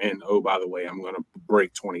year, and oh, by the way, I'm going to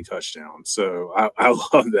break 20 touchdowns. So I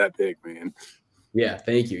love that pick, man. Yeah,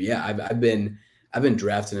 thank you. Yeah, I've been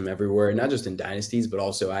drafting him everywhere, not just in dynasties, but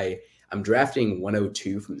also I'm drafting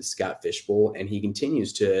 102 from the Scott Fish Bowl, and he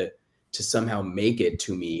continues to somehow make it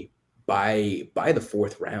to me by the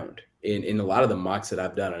 4th round in a lot of the mocks that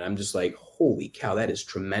I've done, and I'm just like, holy cow, that is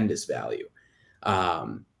tremendous value.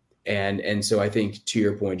 And so I think, to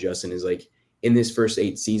your point, Justin, is like in his first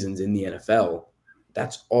 8 seasons in the NFL,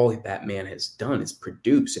 that's all that man has done is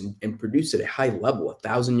produce and produce at a high level.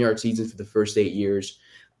 1,000-yard season for the first 8 years.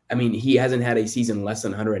 He hasn't had a season less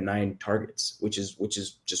than 109 targets, which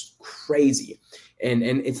is just crazy. And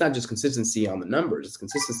it's not just consistency on the numbers; it's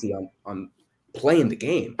consistency on playing the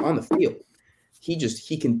game on the field.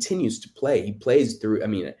 He continues to play. He plays through.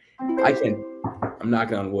 I'm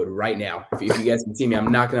knocking on wood right now. If you guys can see me,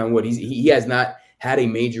 I'm knocking on wood. He has not had a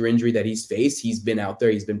major injury that he's faced. He's been out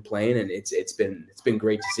there. He's been playing, and it's been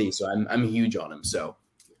great to see. So I'm huge on him. So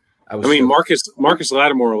Marcus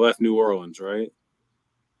Lattimore left New Orleans, right?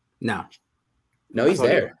 No, he's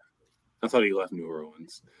there. I thought he left New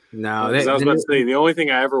Orleans. No, I was about to say, the only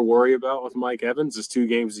thing I ever worry about with Mike Evans is 2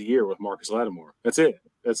 games a year with Marcus Lattimore. That's it.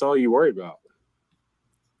 That's all you worry about.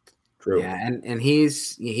 True. Yeah, and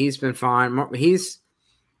he's been fine.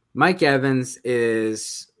 Mike Evans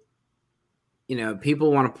is,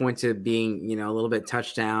 people want to point to being, a little bit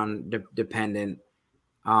touchdown dependent.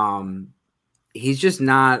 He's just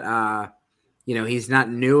not, he's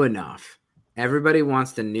not new enough. Everybody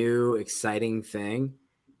wants the new, exciting thing.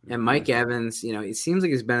 And Mike Evans, it seems like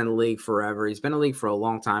he's been in the league forever. He's been in the league for a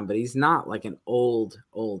long time, but he's not like an old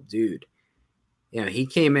dude. He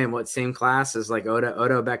came in same class as like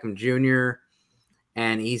Odell Beckham Jr.,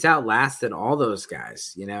 and he's outlasted all those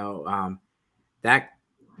guys. That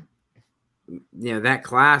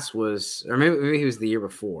class was, or maybe he was the year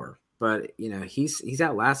before, but he's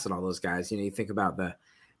outlasted all those guys. You think about the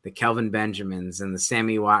the Kelvin Benjamins and the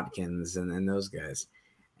Sammy Watkins and those guys.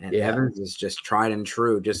 And Evans is just tried and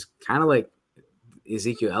true, just kind of like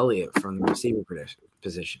Ezekiel Elliott from the receiver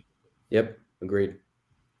position. Yep, agreed.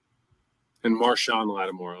 And Marshawn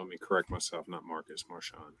Lattimore, let me correct myself, not Marcus,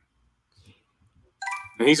 Marshawn.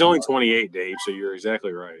 And he's only 28, Dave, so you're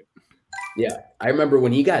exactly right. Yeah, I remember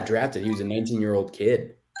when he got drafted, he was a 19-year-old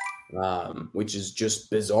kid, which is just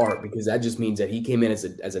bizarre because that just means that he came in as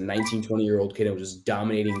a 19, 20-year-old kid and was just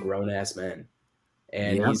dominating grown-ass men.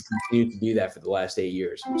 And he's continued to do that for the last 8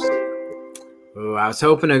 years. Ooh, I was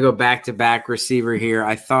hoping to go back-to-back receiver here.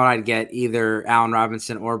 I thought I'd get either Allen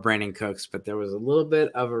Robinson or Brandon Cooks, but there was a little bit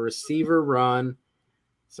of a receiver run.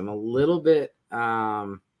 So I'm a little bit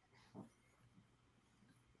not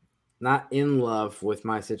in love with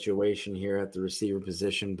my situation here at the receiver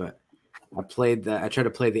position, but I tried to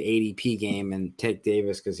play the ADP game and take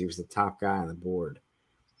Davis because he was the top guy on the board.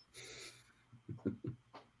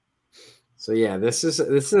 So yeah, this is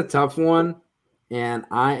a tough one, and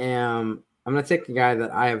I'm going to take a guy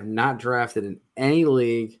that I have not drafted in any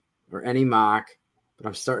league or any mock, but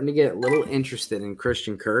I'm starting to get a little interested in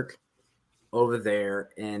Christian Kirk over there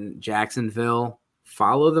in Jacksonville.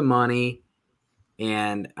 Follow the money,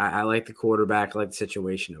 and I like the quarterback. I like the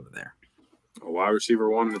situation over there. A wide receiver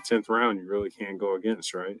 1 in the 10th round, you really can't go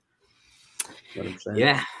against, right?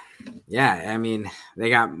 Yeah. I mean, they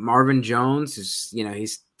got Marvin Jones,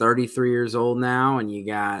 he's 33 years old now, and you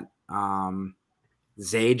got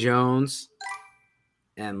Zay Jones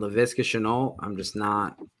and Laviska Shenault. I'm just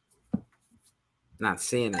not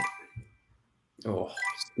seeing it. Oh,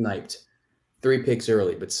 sniped. 3 picks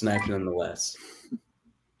early, but sniped nonetheless.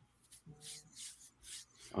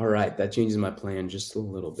 All right, that changes my plan just a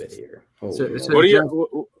little bit here.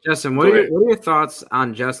 Justin, what are your thoughts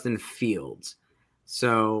on Justin Fields?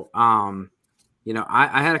 So, I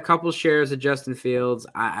had a couple shares of Justin Fields.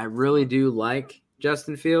 I really do like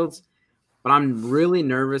Justin Fields, but I'm really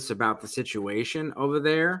nervous about the situation over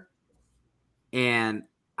there. And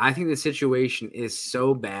I think the situation is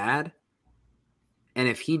so bad. And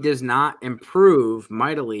if he does not improve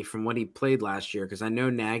mightily from what he played last year, because I know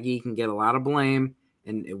Nagy can get a lot of blame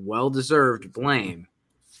and well-deserved blame,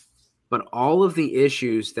 but all of the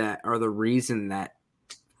issues that are the reason that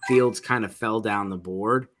Fields kind of fell down the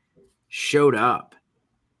board showed up.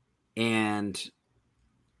 And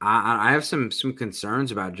I have some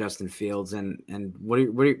concerns about Justin Fields, and what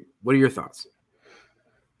are your thoughts?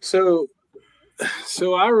 So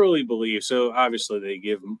I really believe. So obviously they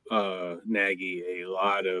give Nagy a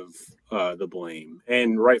lot of the blame,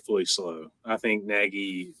 and rightfully so. I think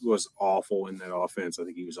Nagy was awful in that offense. I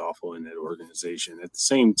think he was awful in that organization. At the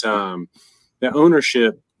same time, the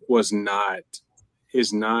ownership is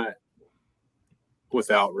not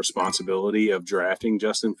without responsibility of drafting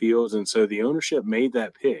Justin Fields. And so the ownership made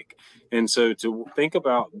that pick. And so to think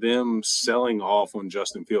about them selling off on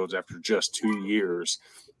Justin Fields after just 2 years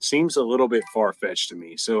seems a little bit far-fetched to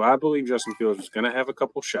me. So I believe Justin Fields is going to have a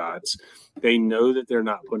couple shots. They know that they're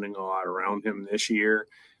not putting a lot around him this year.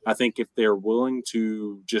 I think if they're willing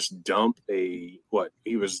to just dump he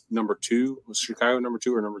was number 2, was Chicago number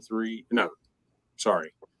 2 or number 3? No,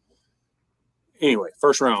 sorry. Anyway,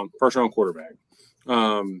 first round quarterback.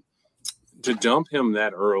 To dump him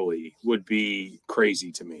that early would be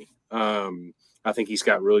crazy to me. I think he's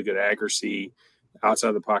got really good accuracy.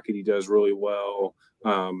 Outside the pocket, he does really well.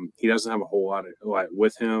 He doesn't have a whole lot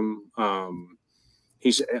with him. I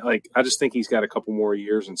just think he's got a couple more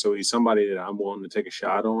years, and so he's somebody that I'm willing to take a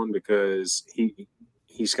shot on because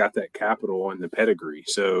he's got that capital and the pedigree.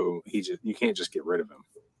 So you can't just get rid of him.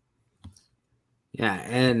 Yeah,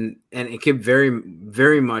 and it could very,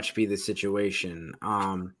 very much be the situation.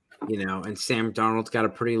 And Sam Darnold's got a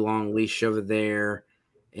pretty long leash over there,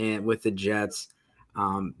 and with the Jets,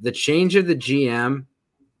 the change of the GM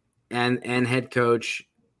and head coach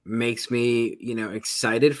makes me,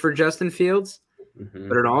 excited for Justin Fields,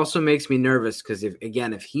 but it also makes me nervous because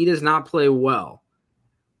if he does not play well,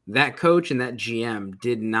 that coach and that GM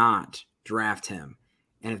did not draft him,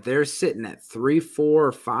 and if they're sitting at 3, 4,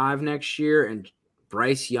 or 5 next year, and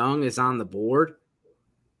Bryce Young is on the board,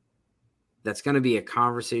 that's going to be a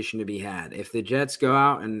conversation to be had. If the Jets go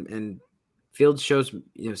out and Fields shows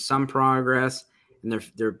some progress and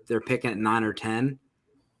they're picking at 9 or 10,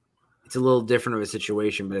 it's a little different of a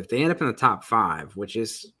situation. But if they end up in the top 5, which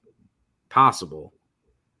is possible,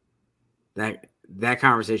 that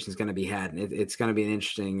conversation is going to be had, and it's going to be an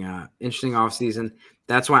interesting offseason.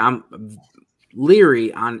 That's why I'm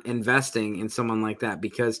leery on investing in someone like that,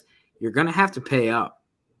 because you're going to have to pay up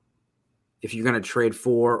if you're going to trade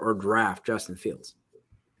for or draft Justin Fields.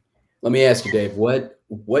 Let me ask you, Dave, what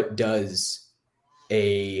does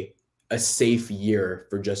a safe year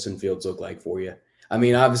for Justin Fields look like for you? I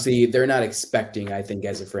mean, obviously, they're not expecting, I think,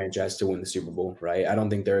 as a franchise to win the Super Bowl, right? I don't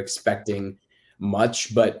think they're expecting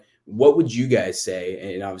much, but what would you guys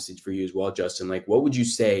say, and obviously for you as well, Justin, like what would you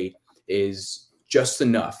say is just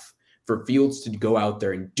enough for Fields to go out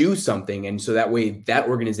there and do something, and so that way that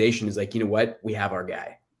organization is like, you know what, we have our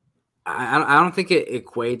guy? I don't think it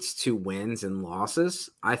equates to wins and losses.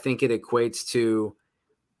 I think it equates to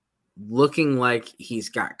looking like he's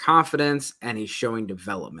got confidence and he's showing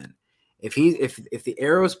development. If the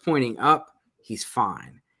arrow's pointing up, he's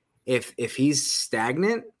fine. If he's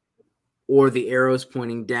stagnant or the arrow's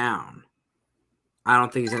pointing down, I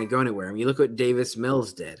don't think he's going to go anywhere. I mean, you look what Davis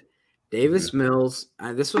Mills did. Davis Mills,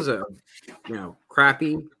 this was a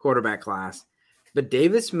crappy quarterback class, but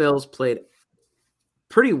Davis Mills played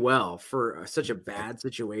pretty well for such a bad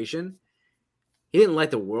situation. He didn't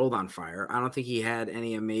light the world on fire. I don't think he had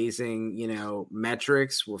any amazing,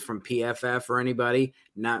 metrics from PFF or anybody,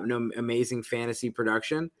 no amazing fantasy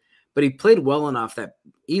production, but he played well enough that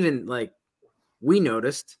even we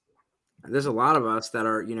noticed. There's a lot of us that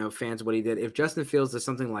are, fans of what he did. If Justin Fields does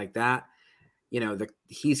something like that,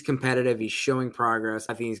 he's competitive, he's showing progress,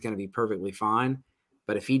 I think he's going to be perfectly fine.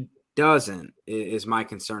 But if he doesn't, is my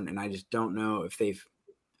concern, and I just don't know if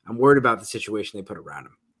I'm worried about the situation they put around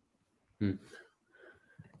him.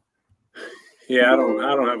 Yeah, I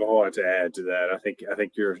don't have a whole lot to add to that. I think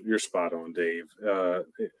you're spot on, Dave.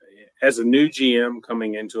 As a new GM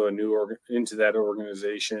coming into into that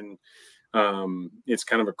organization, it's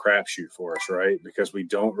kind of a crapshoot for us, right? Because we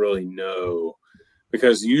don't really know.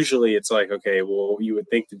 Because usually it's like, okay, well, you would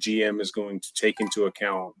think the GM is going to take into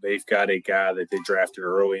account they've got a guy that they drafted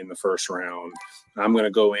early in the first round. I'm going to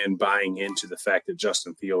go in buying into the fact that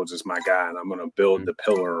Justin Fields is my guy, and I'm going to build the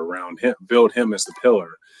pillar around him, build him as the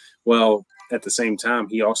pillar. Well, at the same time,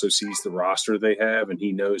 he also sees the roster they have, and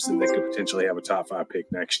he knows that they could potentially have a top 5 pick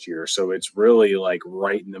next year. So it's really like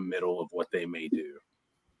right in the middle of what they may do.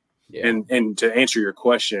 Yeah. And to answer your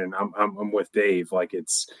question, I'm with Dave. I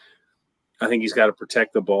think he's got to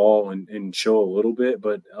protect the ball and show a little bit,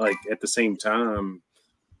 but at the same time,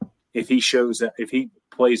 if he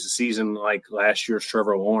plays a season like last year's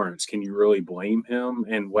Trevor Lawrence, can you really blame him?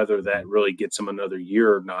 And whether that really gets him another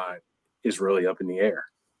year or not is really up in the air.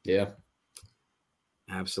 Yeah.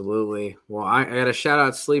 Absolutely. Well, I got to shout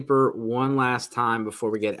out Sleeper one last time before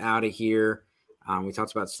we get out of here. We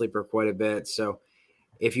talked about Sleeper quite a bit. So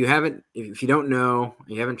if you don't know,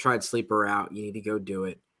 you haven't tried Sleeper out, you need to go do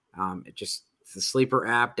it. It's the Sleeper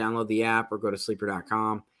app. Download the app or go to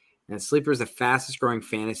sleeper.com. And Sleeper is the fastest growing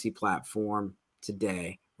fantasy platform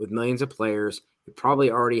today with millions of players. You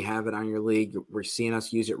probably already have it on your league. We're seeing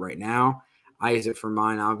us use it right now. I use it for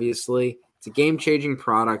mine, obviously. It's a game-changing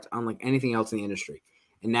product unlike anything else in the industry.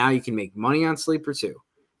 And now you can make money on Sleeper too.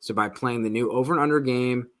 So by playing the new over and under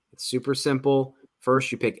game, it's super simple.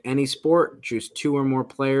 First, you pick any sport, choose 2 or more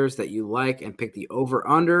players that you like, and pick the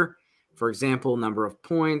over-under. For example, number of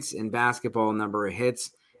points in basketball, number of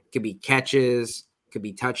hits. It could be catches, could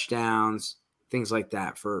be touchdowns, things like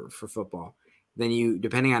that for football. Then you,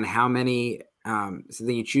 depending on how many, then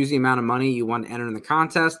you choose the amount of money you want to enter in the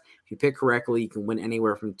contest. If you pick correctly, you can win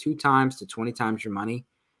anywhere from 2 times to 20 times your money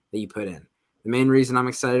that you put in. The main reason I'm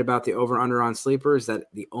excited about the over-under on Sleeper is that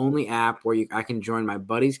the only app where I can join my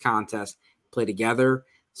buddies' contest, play together.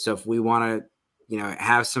 So if we want to,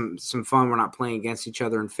 have some fun, we're not playing against each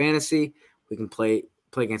other in fantasy, we can play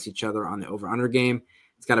against each other on the over-under game.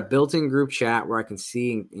 It's got a built-in group chat where I can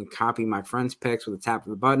see and copy my friends' picks with a tap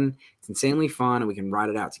of the button. It's insanely fun, and we can ride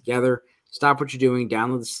it out together. Stop what you're doing.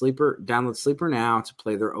 Download Sleeper now to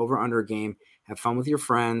play their over-under game. Have fun with your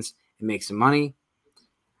friends and make some money.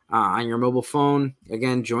 On your mobile phone,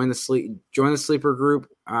 again, join the Sleeper group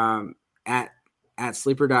at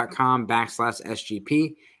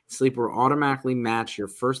sleeper.com/SGP. Sleeper will automatically match your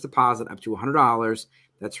first deposit up to $100.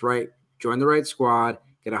 That's right. Join the right squad.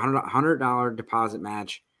 Get a $100 deposit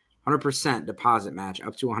match, 100% deposit match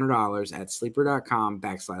up to $100 at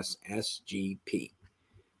sleeper.com/SGP.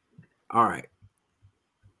 All right.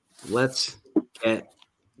 Let's get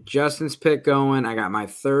Justin's pick going. I got my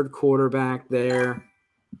third quarterback there.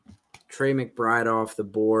 Trey McBride off the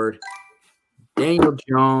board. Daniel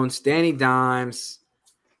Jones, Danny Dimes.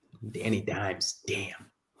 Damn.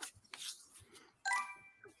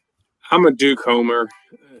 I'm a Duke homer.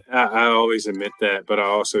 I always admit that, but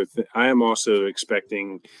I am also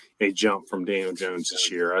expecting a jump from Daniel Jones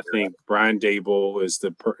this year. I think Brian Daboll is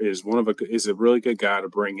a really good guy to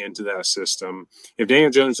bring into that system. If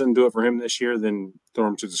Daniel Jones doesn't do it for him this year, then throw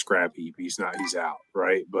him to the scrap heap. He's out,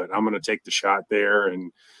 right? But I'm going to take the shot there,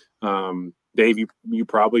 and Dave, you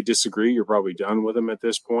probably disagree. You're probably done with him at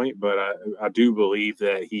this point, but I do believe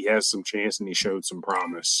that he has some chance and he showed some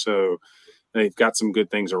promise. So they've got some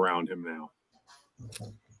good things around him now.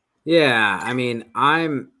 Yeah, I mean,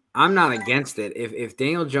 I'm not against it. If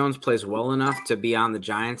Daniel Jones plays well enough to be on the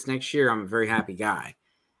Giants next year, I'm a very happy guy.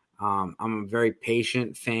 I'm a very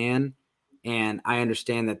patient fan, and I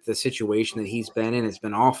understand that the situation that he's been in has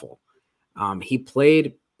been awful. He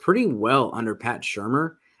played pretty well under Pat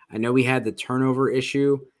Shurmur. I know he had the turnover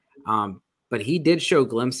issue, but he did show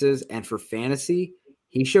glimpses, and for fantasy,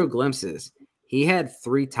 he showed glimpses. He had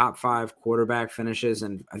 3 top 5 quarterback finishes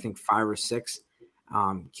and I think 5 or 6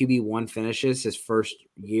 QB1 finishes his first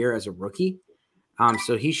year as a rookie.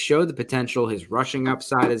 So he showed the potential. His rushing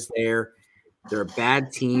upside is there. They're a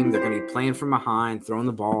bad team. They're going to be playing from behind, throwing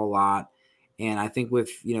the ball a lot. And I think with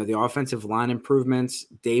the offensive line improvements,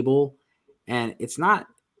 Dable, and it's not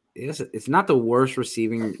the worst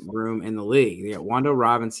receiving room in the league. They got Wando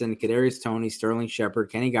Robinson, Kadarius Toney, Sterling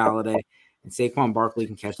Shepard, Kenny Galladay, and Saquon Barkley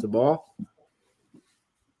can catch the ball.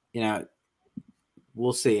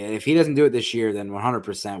 We'll see. If he doesn't do it this year, then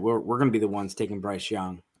 100%, we're going to be the ones taking Bryce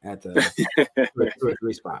Young at the 2 or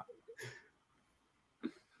 3 spot.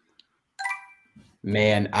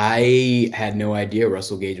 Man, I had no idea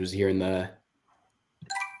Russell Gage was here in the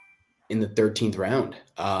 13th round.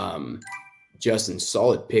 Justin,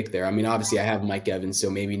 solid pick there. I mean, obviously I have Mike Evans, so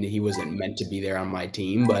maybe he wasn't meant to be there on my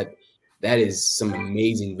team, but that is some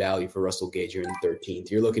amazing value for Russell Gage here in the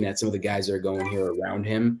 13th. You're looking at some of the guys that are going here around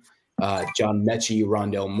him. John Mechie,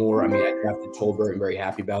 Rondell Moore. I mean, I drafted Tolbert. I'm very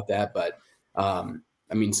happy about that. But,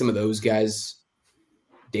 I mean, some of those guys,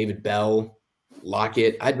 David Bell,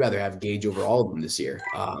 Lockett, I'd rather have Gage over all of them this year.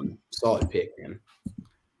 Solid pick, man.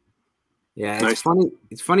 Yeah, it's funny.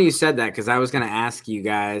 It's funny you said that because I was going to ask you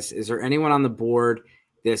guys: is there anyone on the board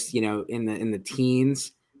this, in the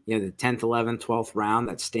teens, the 10th, 11th, 12th round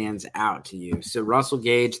that stands out to you? So Russell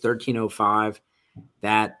Gage, 1305,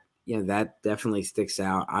 that definitely sticks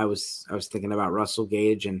out. I was thinking about Russell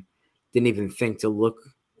Gage and didn't even think to look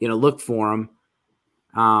for him.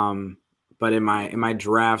 But in my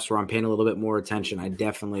drafts where I'm paying a little bit more attention, I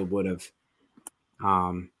definitely would have.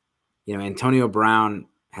 Antonio Brown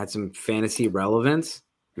had some fantasy relevance,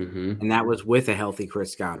 and that was with a healthy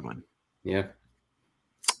Chris Godwin. Yeah.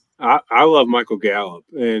 I love Michael Gallup,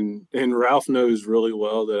 and Ralph knows really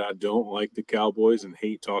well that I don't like the Cowboys and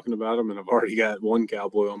hate talking about them, and I've already got one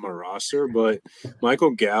Cowboy on my roster, but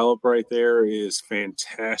Michael Gallup right there is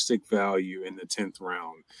fantastic value in the 10th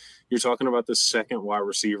round. You're talking about the second wide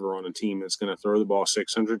receiver on a team that's going to throw the ball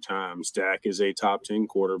 600 times. Dak is a top 10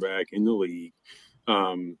 quarterback in the league.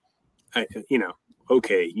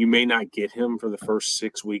 Okay, you may not get him for the first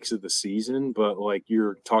 6 weeks of the season, but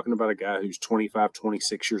you're talking about a guy who's 25,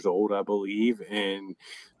 26 years old, I believe, and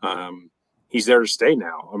he's there to stay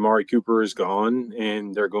now. Amari Cooper is gone,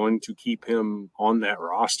 and they're going to keep him on that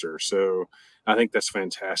roster. So I think that's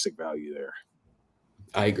fantastic value there.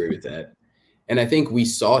 I agree with that. And I think we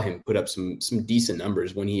saw him put up some decent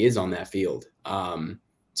numbers when he is on that field, to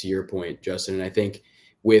your point, Justin. And I think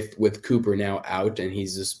with Cooper now out and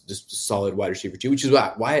he's just a solid wide receiver too, which is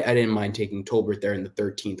why I didn't mind taking Tolbert there in the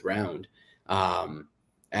 13th round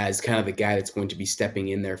as kind of the guy that's going to be stepping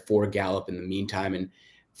in there for Gallup in the meantime. And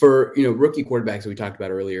for, rookie quarterbacks that we talked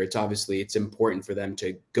about earlier, it's important for them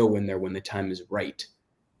to go in there when the time is right.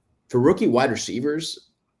 For rookie wide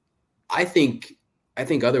receivers, I think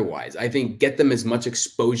otherwise. I think get them as much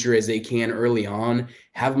exposure as they can early on,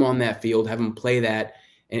 have them on that field, have them play that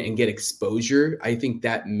and get exposure. I think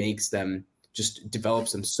that makes them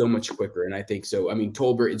develops them so much quicker. And I think so. I mean,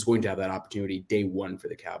 Tolbert is going to have that opportunity day one for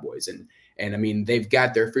the Cowboys. And I mean, they've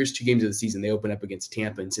got their first 2 games of the season. They open up against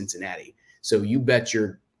Tampa and Cincinnati. So you bet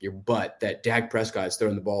your butt that Dak Prescott is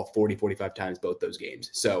throwing the ball 40, 45 times both those games.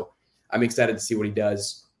 So I'm excited to see what he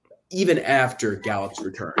does even after Gallup's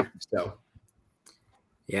return. So.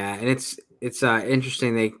 Yeah, and it's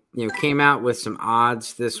interesting. They came out with some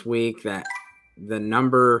odds this week that the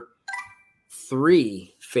number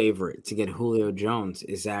 3 favorite to get Julio Jones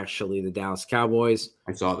is actually the Dallas Cowboys.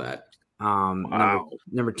 I saw that. Wow.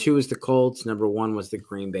 Number 2 is the Colts. Number 1 was the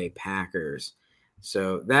Green Bay Packers.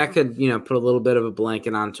 So that could put a little bit of a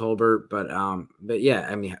blanket on Tolbert, but yeah,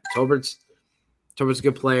 I mean Tolbert's a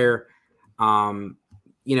good player.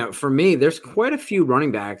 For me, there's quite a few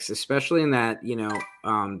running backs, especially in that,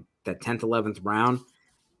 that 10th, 11th round.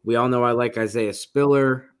 We all know I like Isaiah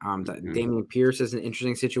Spiller. Damian Pierce is an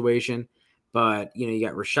interesting situation. But, you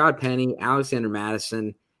got Rashad Penny, Alexander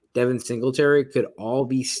Madison, Devin Singletary could all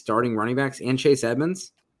be starting running backs, and Chase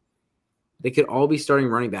Edmonds. They could all be starting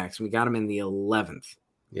running backs. We got them in the 11th.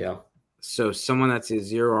 Yeah. So someone that's a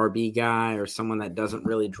 0 RB guy or someone that doesn't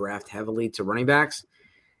really draft heavily to running backs,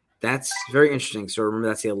 that's very interesting. So remember,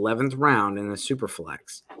 that's the 11th round in the super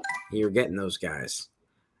flex. You're getting those guys.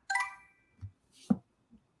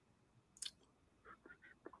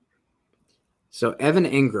 So Evan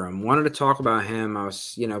Ingram, wanted to talk about him. I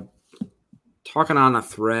was, talking on a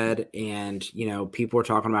thread, and, people were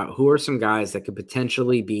talking about who are some guys that could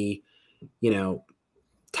potentially be,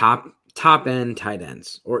 top end tight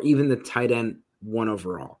ends, or even the tight end 1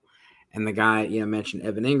 overall. And the guy, mentioned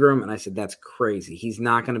Evan Ingram, and I said, that's crazy. He's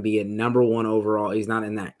not going to be a number 1 overall. He's not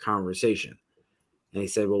in that conversation. And he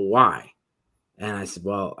said, well, why? And I said,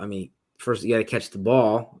 well, I mean, first you got to catch the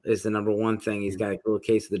ball is the number 1 thing. He's got a little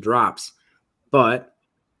case of the drops. But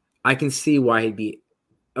I can see why he'd be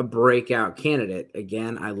a breakout candidate.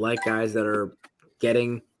 Again, I like guys that are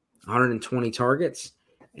getting 120 targets,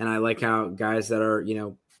 and I like how guys that are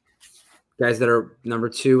number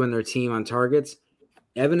 2 in their team on targets.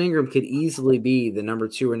 Evan Ingram could easily be the number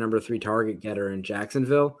 2 or number 3 target getter in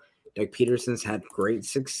Jacksonville. Doug Peterson's had great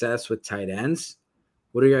success with tight ends.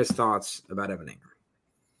 What are your guys' thoughts about Evan Ingram?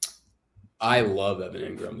 I love Evan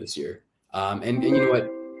Ingram this year. And you know what?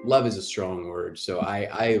 Love is a strong word. So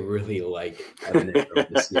I really like Evan Ingram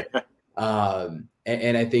this year.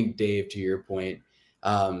 And I think, Dave, to your point,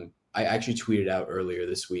 I actually tweeted out earlier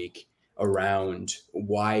this week around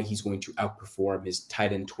why he's going to outperform his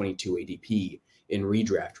tight end 22 ADP in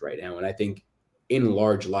redraft right now. And I think in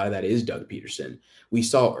large, a lot of that is Doug Peterson. We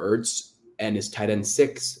saw Ertz and his tight end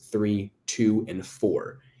 6, 3, 2, and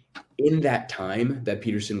 4. In that time that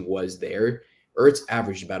Peterson was there, Ertz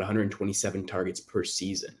averaged about 127 targets per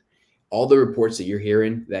season. All the reports that you're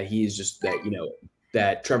hearing that he's just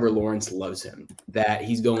that Trevor Lawrence loves him, that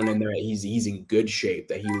he's going in there, he's in good shape,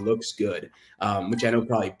 that he looks good, which I know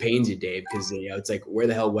probably pains you, Dave, because it's like, where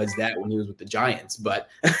the hell was that when he was with the Giants? But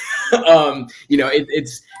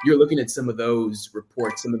it's you're looking at some of those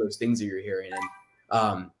reports, some of those things that you're hearing,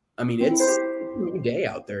 and I mean, it's a new day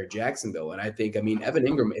out there at Jacksonville, and I think, Evan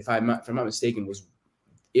Ingram, if I'm not mistaken, was,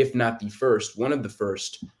 if not the first, one of the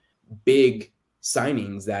first big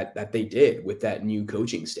signings that they did with that new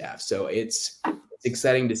coaching staff. So it's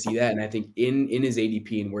exciting to see that. And I think in his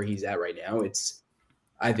ADP and where he's at right now,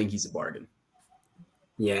 I think he's a bargain.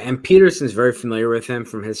 Yeah. And Peterson's very familiar with him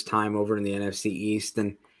from his time over in the NFC East.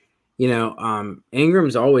 And,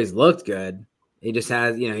 Ingram's always looked good. He just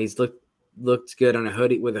has, he's looked good on a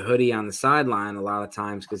hoodie on the sideline a lot of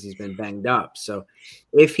times because he's been banged up. So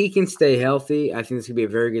if he can stay healthy, I think this could be a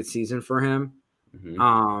very good season for him. Mm-hmm.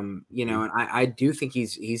 And I do think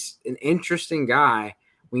he's an interesting guy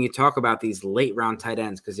when you talk about these late round tight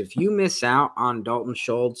ends, because if you miss out on Dalton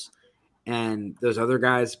Schultz and those other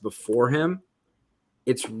guys before him,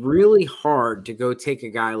 it's really hard to go take a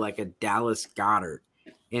guy like a Dallas Goedert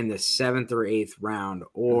in the 7th or 8th round,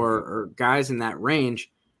 or guys in that range.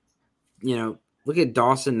 Look at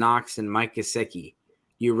Dawson Knox and Mike Gesicki.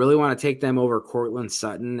 You really want to take them over Cortland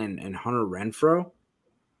Sutton and Hunter Renfrow?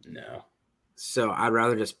 No. So I'd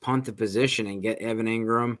rather just punt the position and get Evan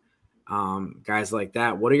Ingram, guys like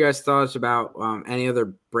that. What are you guys' thoughts about any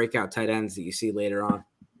other breakout tight ends that you see later on?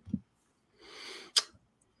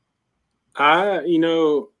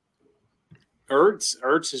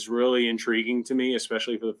 Ertz is really intriguing to me,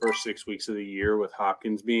 especially for the first 6 weeks of the year with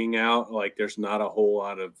Hopkins being out. Like, there's not a whole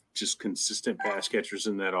lot of just consistent pass catchers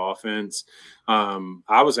in that offense.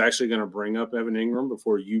 I was actually going to bring up Evan Ingram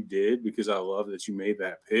before you did, because I love that you made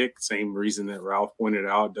that pick. Same reason that Ralph pointed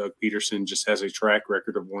out, Doug Peterson just has a track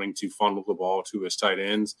record of wanting to funnel the ball to his tight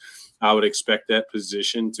ends. I would expect that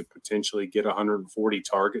position to potentially get 140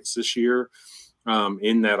 targets this year.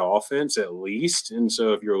 In that offense at least. And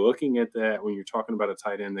so if you're looking at that, when you're talking about a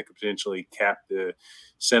tight end that could potentially cap the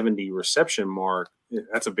 70 reception mark,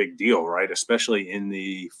 that's a big deal, right? Especially in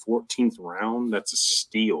the 14th round, that's a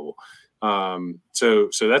steal. So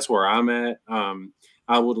that's where I'm at.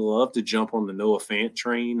 I would love to jump on the Noah Fant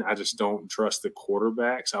train. I just don't trust the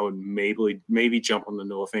quarterbacks. I would maybe jump on the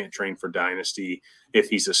Noah Fant train for Dynasty if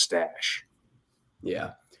he's a stash.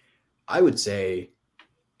 Yeah. I would say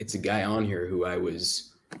it's a guy on here who I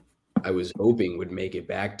was hoping would make it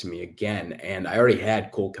back to me again. And I already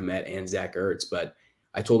had Cole Kmet and Zach Ertz, but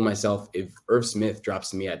I told myself, if Irv Smith drops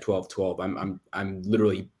to me at 12-12, I'm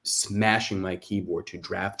literally smashing my keyboard to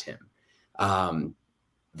draft him.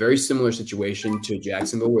 Very similar situation to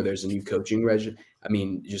Jacksonville, where there's a new coaching regime.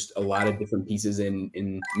 Just a lot of different pieces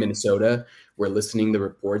in Minnesota. We're listening to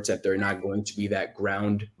reports that they're not going to be that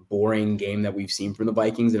ground boring game that we've seen from the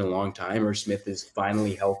Vikings in a long time. Irv Smith is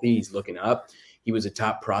finally healthy. He's looking up. He was a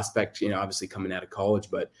top prospect, obviously coming out of college,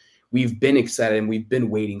 but we've been excited and we've been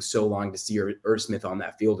waiting so long to see Irv Smith on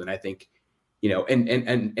that field. And I think,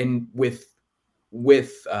 and with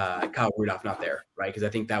Kyle Rudolph not there, right? Because I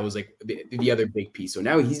think that was like the other big piece. So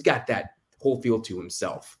now he's got that whole field to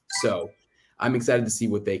himself. So I'm excited to see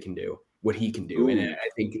what he can do. Ooh. And I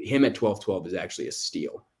think him at 12-12 is actually a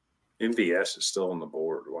steal. MVS is still on the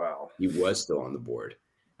board. Wow. He was still on the board.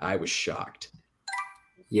 I was shocked.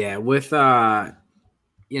 Yeah, with I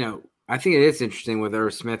think it is interesting with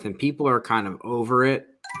Irv Smith, and people are kind of over it,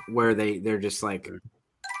 where they're just like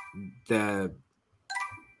I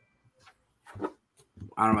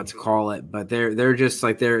don't know what to call it, but they're just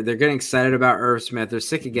like they're getting excited about Irv Smith. They're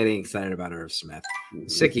sick of getting excited about Irv Smith.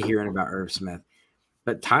 Sick of hearing about Irv Smith.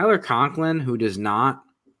 But Tyler Conklin, who does not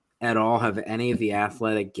at all have any of the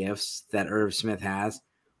athletic gifts that Irv Smith has,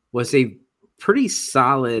 was a pretty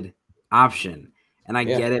solid option. And I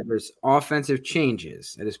get it. There's offensive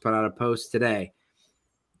changes. I just put out a post today.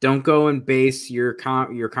 Don't go and base your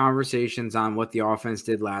conversations on what the offense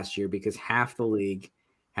did last year, because half the league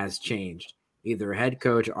has changed. Either a head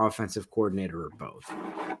coach, offensive coordinator, or both.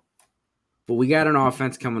 But we got an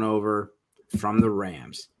offense coming over from the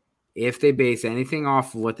Rams. If they base anything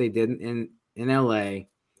off of what they did in LA,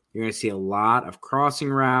 you're going to see a lot of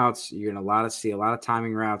crossing routes. You're going to see a lot of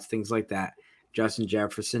timing routes, things like that. Justin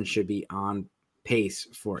Jefferson should be on pace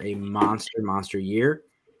for a monster year.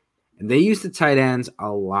 And they use the tight ends a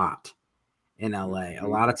lot in LA. A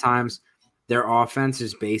lot of times their offense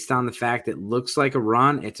is based on the fact that it looks like a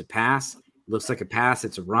run, it's a pass. Looks like a pass,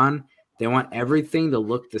 it's a run. They want everything to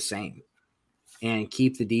look the same and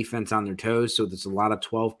keep the defense on their toes. So there's a lot of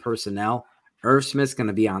 12 personnel. Irv Smith's going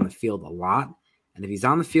to be on the field a lot. And if he's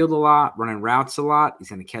on the field a lot, running routes a lot, he's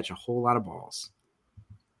going to catch a whole lot of balls.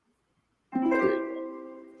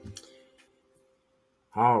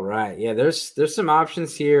 All right. Yeah, there's some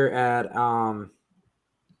options here at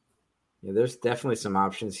there's definitely some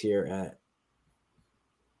options here at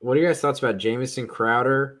what are your guys' thoughts about Jamison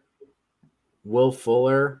Crowder, Will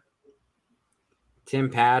Fuller, Tim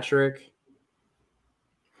Patrick,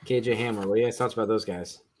 KJ Hamler? What are you guys' thoughts about those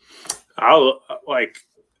guys?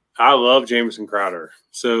 I love Jamison Crowder.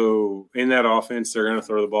 So in that offense, they're going to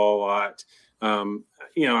throw the ball a lot.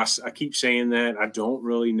 I keep saying that. I don't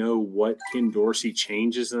really know what Ken Dorsey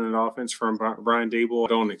changes in an offense from Brian Daboll. I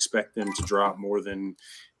don't expect them to drop more than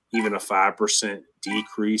even a 5%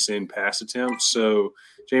 decrease in pass attempts. So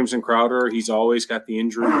Jamison Crowder, he's always got the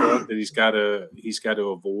injury bug that he's got to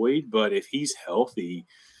avoid. But if he's healthy,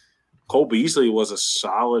 Cole Beasley was a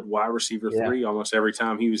solid wide receiver 3 almost every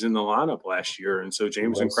time he was in the lineup last year. And so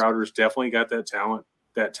Jamison Crowder's definitely got that talent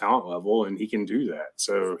level, and he can do that.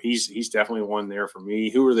 So he's definitely one there for me.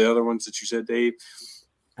 Who are the other ones that you said, Dave?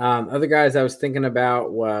 Other guys I was thinking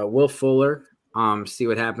about Will Fuller. See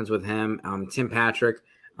what happens with him. Tim Patrick.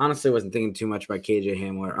 Honestly, wasn't thinking too much about KJ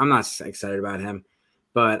Hamler. I'm not excited about him,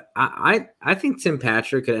 but I think Tim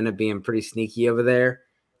Patrick could end up being pretty sneaky over there.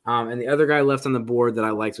 And the other guy left on the board that I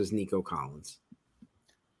liked was Nico Collins.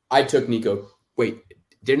 I took Nico. Wait,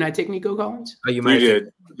 didn't I take Nico Collins? Oh, you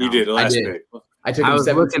did. You did last pick. I was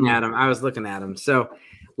looking at him. So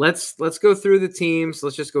let's go through the teams.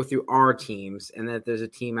 Let's just go through our teams, and then if there's a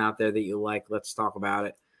team out there that you like, let's talk about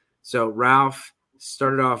it. So Ralph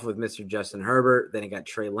started off with Mr. Justin Herbert. Then he got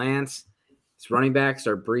Trey Lance. His running backs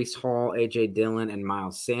are Breece Hall, A.J. Dillon, and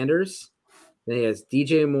Miles Sanders. Then he has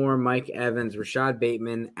DJ Moore, Mike Evans, Rashad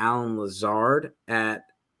Bateman, Alan Lazard at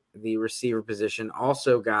the receiver position.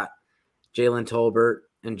 Also got Jalen Tolbert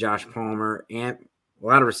and Josh Palmer, and a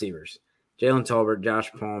lot of receivers. Jalen Tolbert,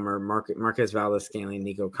 Josh Palmer, Marquez Valdes-Scantling,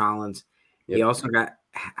 Nico Collins. Yep. He also got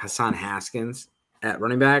Hassan Haskins at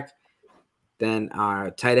running back. Then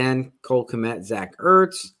tight end, Cole Kmet, Zach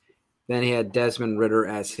Ertz. Then he had Desmond Ridder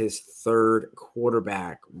as his third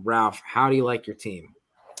quarterback. Ralph, how do you like your team?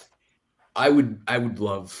 I would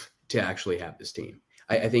love to actually have this team.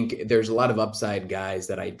 I think there's a lot of upside guys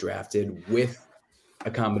that I drafted with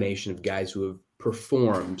a combination of guys who have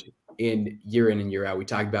performed in and year out. We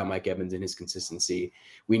talked about Mike Evans and his consistency.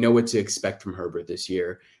 We know what to expect from Herbert this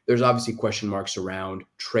year. There's obviously question marks around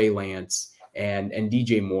Trey Lance and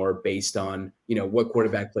DJ Moore based on, what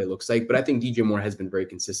quarterback play looks like. But I think DJ Moore has been very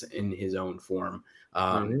consistent in his own form.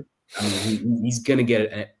 He's going to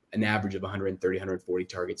get an average of 130, 140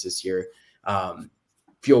 targets this year.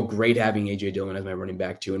 Feel great having A.J. Dillon as my running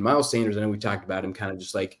back too. And Miles Sanders, I know we talked about him kind of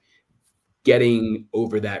just like getting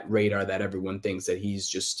over that radar that everyone thinks that he's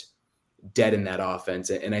just dead in that offense.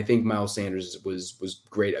 And I think Miles Sanders was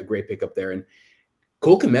great, a great pickup there. And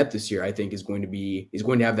Cole Kmet this year, I think, is going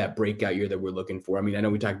to have that breakout year that we're looking for. I mean, I know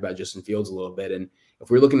we talked about Justin Fields a little bit, and if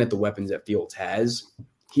we're looking at the weapons that Fields has,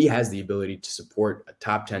 he has the ability to support a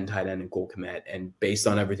top 10 tight end in Cole Kmet. And based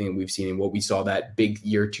on everything that we've seen and what we saw, that big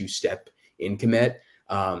year 2 step in Kmet,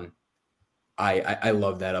 I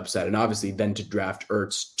love that upside. And obviously then to draft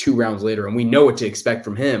Ertz 2 rounds later, and we know what to expect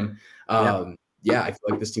from him. Yeah, I feel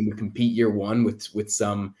like this team would compete year 1 with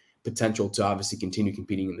some potential to obviously continue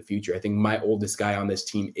competing in the future. I think my oldest guy on this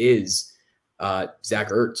team is Zach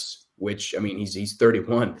Ertz, which, I mean, he's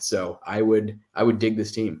 31. So I would dig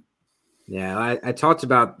this team. Yeah, I talked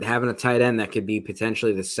about having a tight end that could be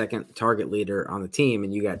potentially the second target leader on the team,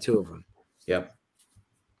 and you got 2 of them. Yep.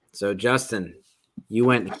 So, Justin, you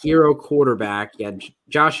went hero quarterback. You had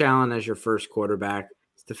Josh Allen as your first quarterback,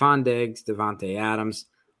 Stephon Diggs, Devontae Adams,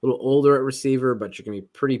 a little older at receiver, but you're going to be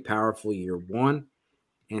pretty powerful year 1.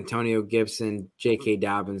 Antonio Gibson, J.K.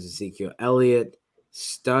 Dobbins, Ezekiel Elliott,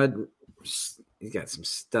 stud. He's got some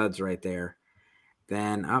studs right there.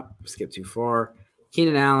 Then, skip too far.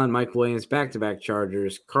 Keenan Allen, Mike Williams, back-to-back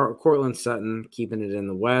Chargers. Cortland Sutton, keeping it in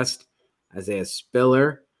the West. Isaiah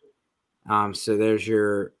Spiller. So there's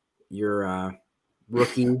your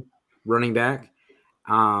rookie running back.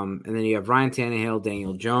 And then you have Ryan Tannehill,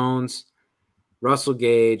 Daniel Jones, Russell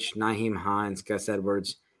Gage, Nyheim Hines, Gus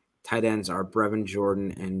Edwards. Tight ends are Brevin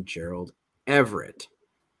Jordan and Gerald Everett.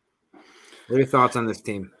 What are your thoughts on this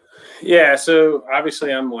team? Yeah, so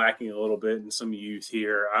obviously I'm lacking a little bit in some youth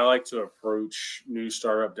here. I like to approach new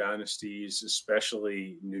startup dynasties,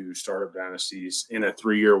 especially new startup dynasties, in a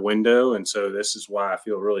 3-year window. And so this is why I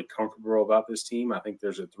feel really comfortable about this team. I think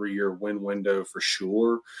there's a 3-year win window for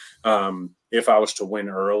sure. If I was to win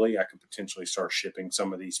early, I could potentially start shipping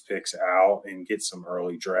some of these picks out and get some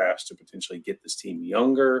early drafts to potentially get this team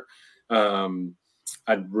younger.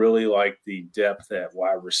 I'd really like the depth at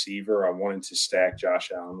wide receiver. I wanted to stack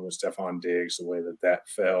Josh Allen with Stephon Diggs the way that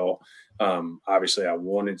fell. Obviously, I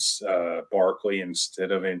wanted Barkley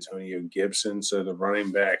instead of Antonio Gibson. So the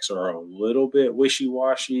running backs are a little bit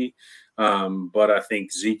wishy-washy. But I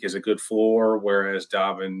think Zeke is a good floor, whereas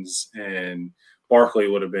Dobbins and Barkley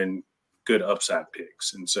would have been good upside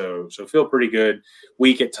picks. And so feel pretty good.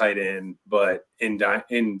 Weak at tight end, but in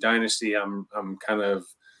Dynasty, I kind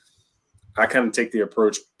of take the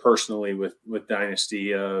approach personally with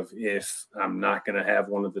Dynasty of if I'm not going to have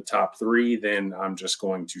one of the top 3, then I'm just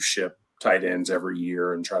going to ship tight ends every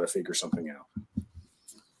year and try to figure something out.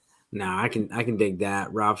 No, I can dig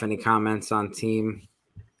that. Ralph, any comments on team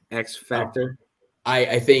X Factor?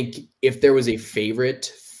 I think if there was a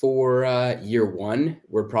favorite for year 1,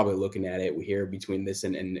 we're probably looking at it here between this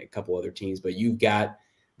and a couple other teams, but you've got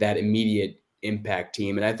that immediate impact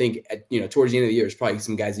team. And I think, towards the end of the year, there's probably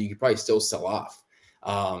some guys that you could probably still sell off,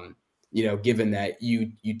 given that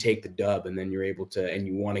you take the dub and then you're able to, and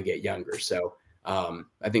you want to get younger. So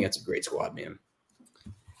I think that's a great squad, man.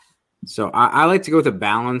 So I like to go with a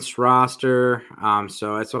balanced roster.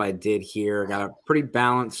 So that's what I did here. Got a pretty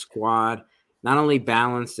balanced squad, not only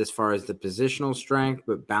balanced as far as the positional strength,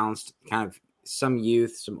 but balanced kind of some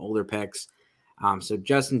youth, some older picks. So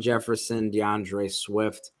Justin Jefferson, DeAndre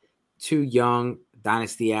Swift, 2 young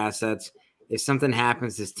dynasty assets. If something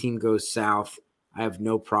happens, this team goes south, I have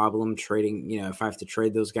no problem trading. If I have to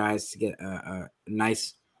trade those guys to get a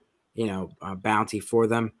nice, bounty for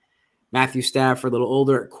them. Matthew Stafford, a little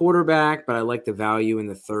older at quarterback, but I like the value in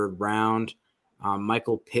the 3rd round.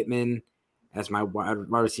 Michael Pittman as my wide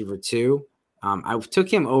receiver 2. I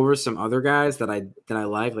took him over some other guys that I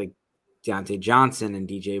like Deontay Johnson and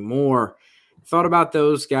DJ Moore. Thought about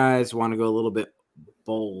those guys. Want to go a little bit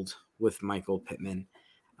bold with Michael Pittman.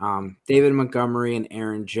 David Montgomery and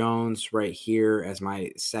Aaron Jones right here as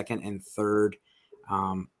my 2nd and 3rd.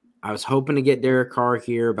 I was hoping to get Derek Carr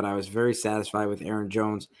here, but I was very satisfied with Aaron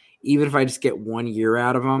Jones. Even if I just get 1 year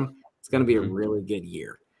out of him, it's going to be a really good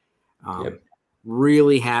year.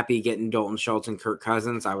 Really happy getting Dalton Schultz and Kirk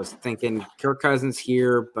Cousins. I was thinking Kirk Cousins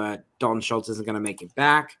here, but Dalton Schultz isn't going to make it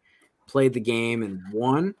back. Played the game and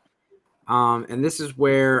won. And this is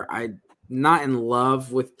where I'm not in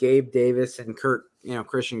love with Gabe Davis and Kirk,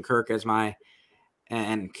 Christian Kirk as my,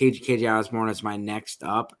 and KJ Osborne as my next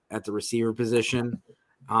up at the receiver position.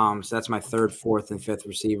 So that's my 3rd, 4th, and 5th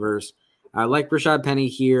receivers. I like Rashad Penny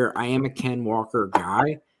here. I am a Ken Walker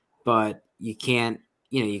guy, but you can't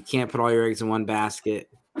put all your eggs in one basket.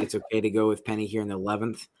 It's okay to go with Penny here in the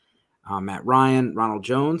 11th. Matt Ryan, Ronald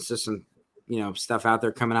Jones, there's some, stuff out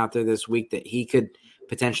there coming out there this week that he could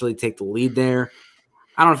potentially take the lead there.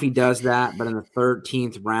 I don't know if he does that, but in the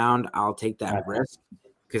 13th round, I'll take that risk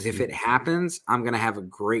because if it happens, I'm going to have a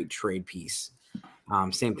great trade piece.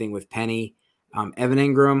 Same thing with Penny. Evan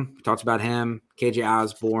Ingram, we talked about him. KJ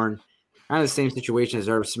Osborne, kind of the same situation as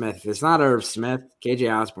Irv Smith. If it's not Irv Smith,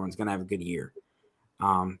 KJ Osborne's going to have a good year.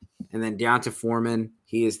 And then Deonta Foreman,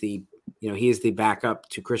 He is the backup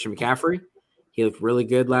to Christian McCaffrey. He looked really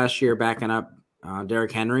good last year backing up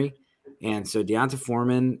Derrick Henry. And so Deonta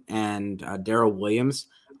Foreman and Darrell Williams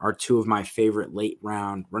are two of my favorite late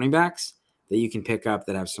round running backs that you can pick up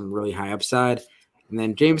that have some really high upside. And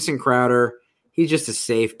then Jamison Crowder, he's just a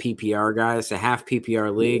safe PPR guy. It's a half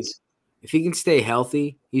PPR league. If he can stay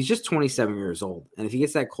healthy, he's just 27 years old. And if he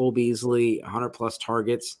gets that Cole Beasley, 100-plus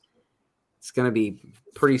targets, it's going to be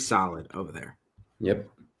pretty solid over there. Yep.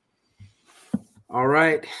 All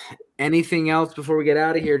right. Anything else before we get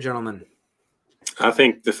out of here, gentlemen? I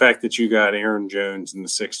think the fact that you got Aaron Jones in the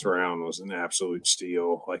 6th round was an absolute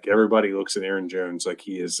steal. Like, everybody looks at Aaron Jones like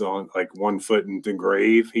he is on like 1 foot in the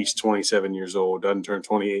grave. He's 27 years old, doesn't turn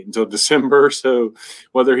 28 until December. So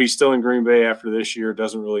whether he's still in Green Bay after this year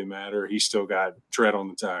doesn't really matter. He's still got tread on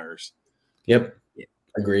the tires. Yep.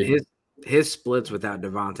 Agreed. His splits without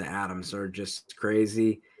Devonta Adams are just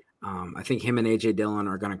crazy. I think him and A.J. Dillon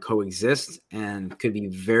are going to coexist and could be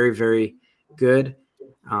very, very good.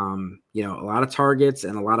 A lot of targets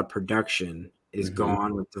and a lot of production is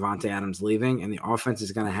gone with Devonta Adams leaving, and the offense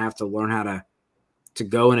is going to have to learn how to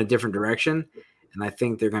go in a different direction. And I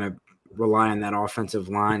think they're going to rely on that offensive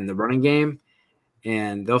line in the running game,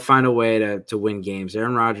 and they'll find a way to win games.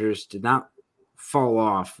 Aaron Rodgers did not fall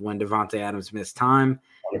off when Devonta Adams missed time.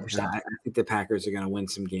 I think the Packers are going to win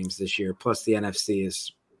some games this year. Plus, the NFC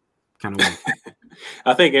is kind of weak.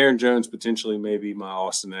 I think Aaron Jones potentially may be my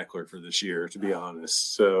Austin Eckler for this year, to be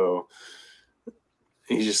honest. So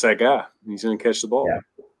he's just that guy. He's going to catch the ball.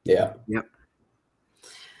 Yeah. Yep.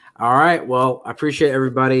 All right. Well, I appreciate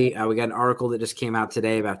everybody. We got an article that just came out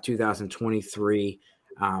today about 2023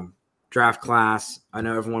 draft class. I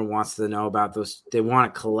know everyone wants to know about those. They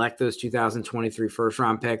want to collect those 2023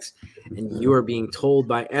 first-round picks, and you are being told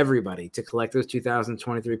by everybody to collect those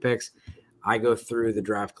 2023 picks. I go through the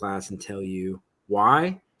draft class and tell you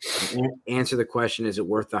why. Answer the question, is it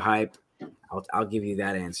worth the hype? I'll give you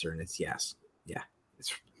that answer, and it's yes. Yeah,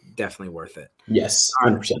 it's definitely worth it. Yes,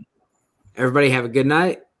 100%. Everybody have a good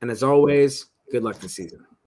night, and as always, good luck this season.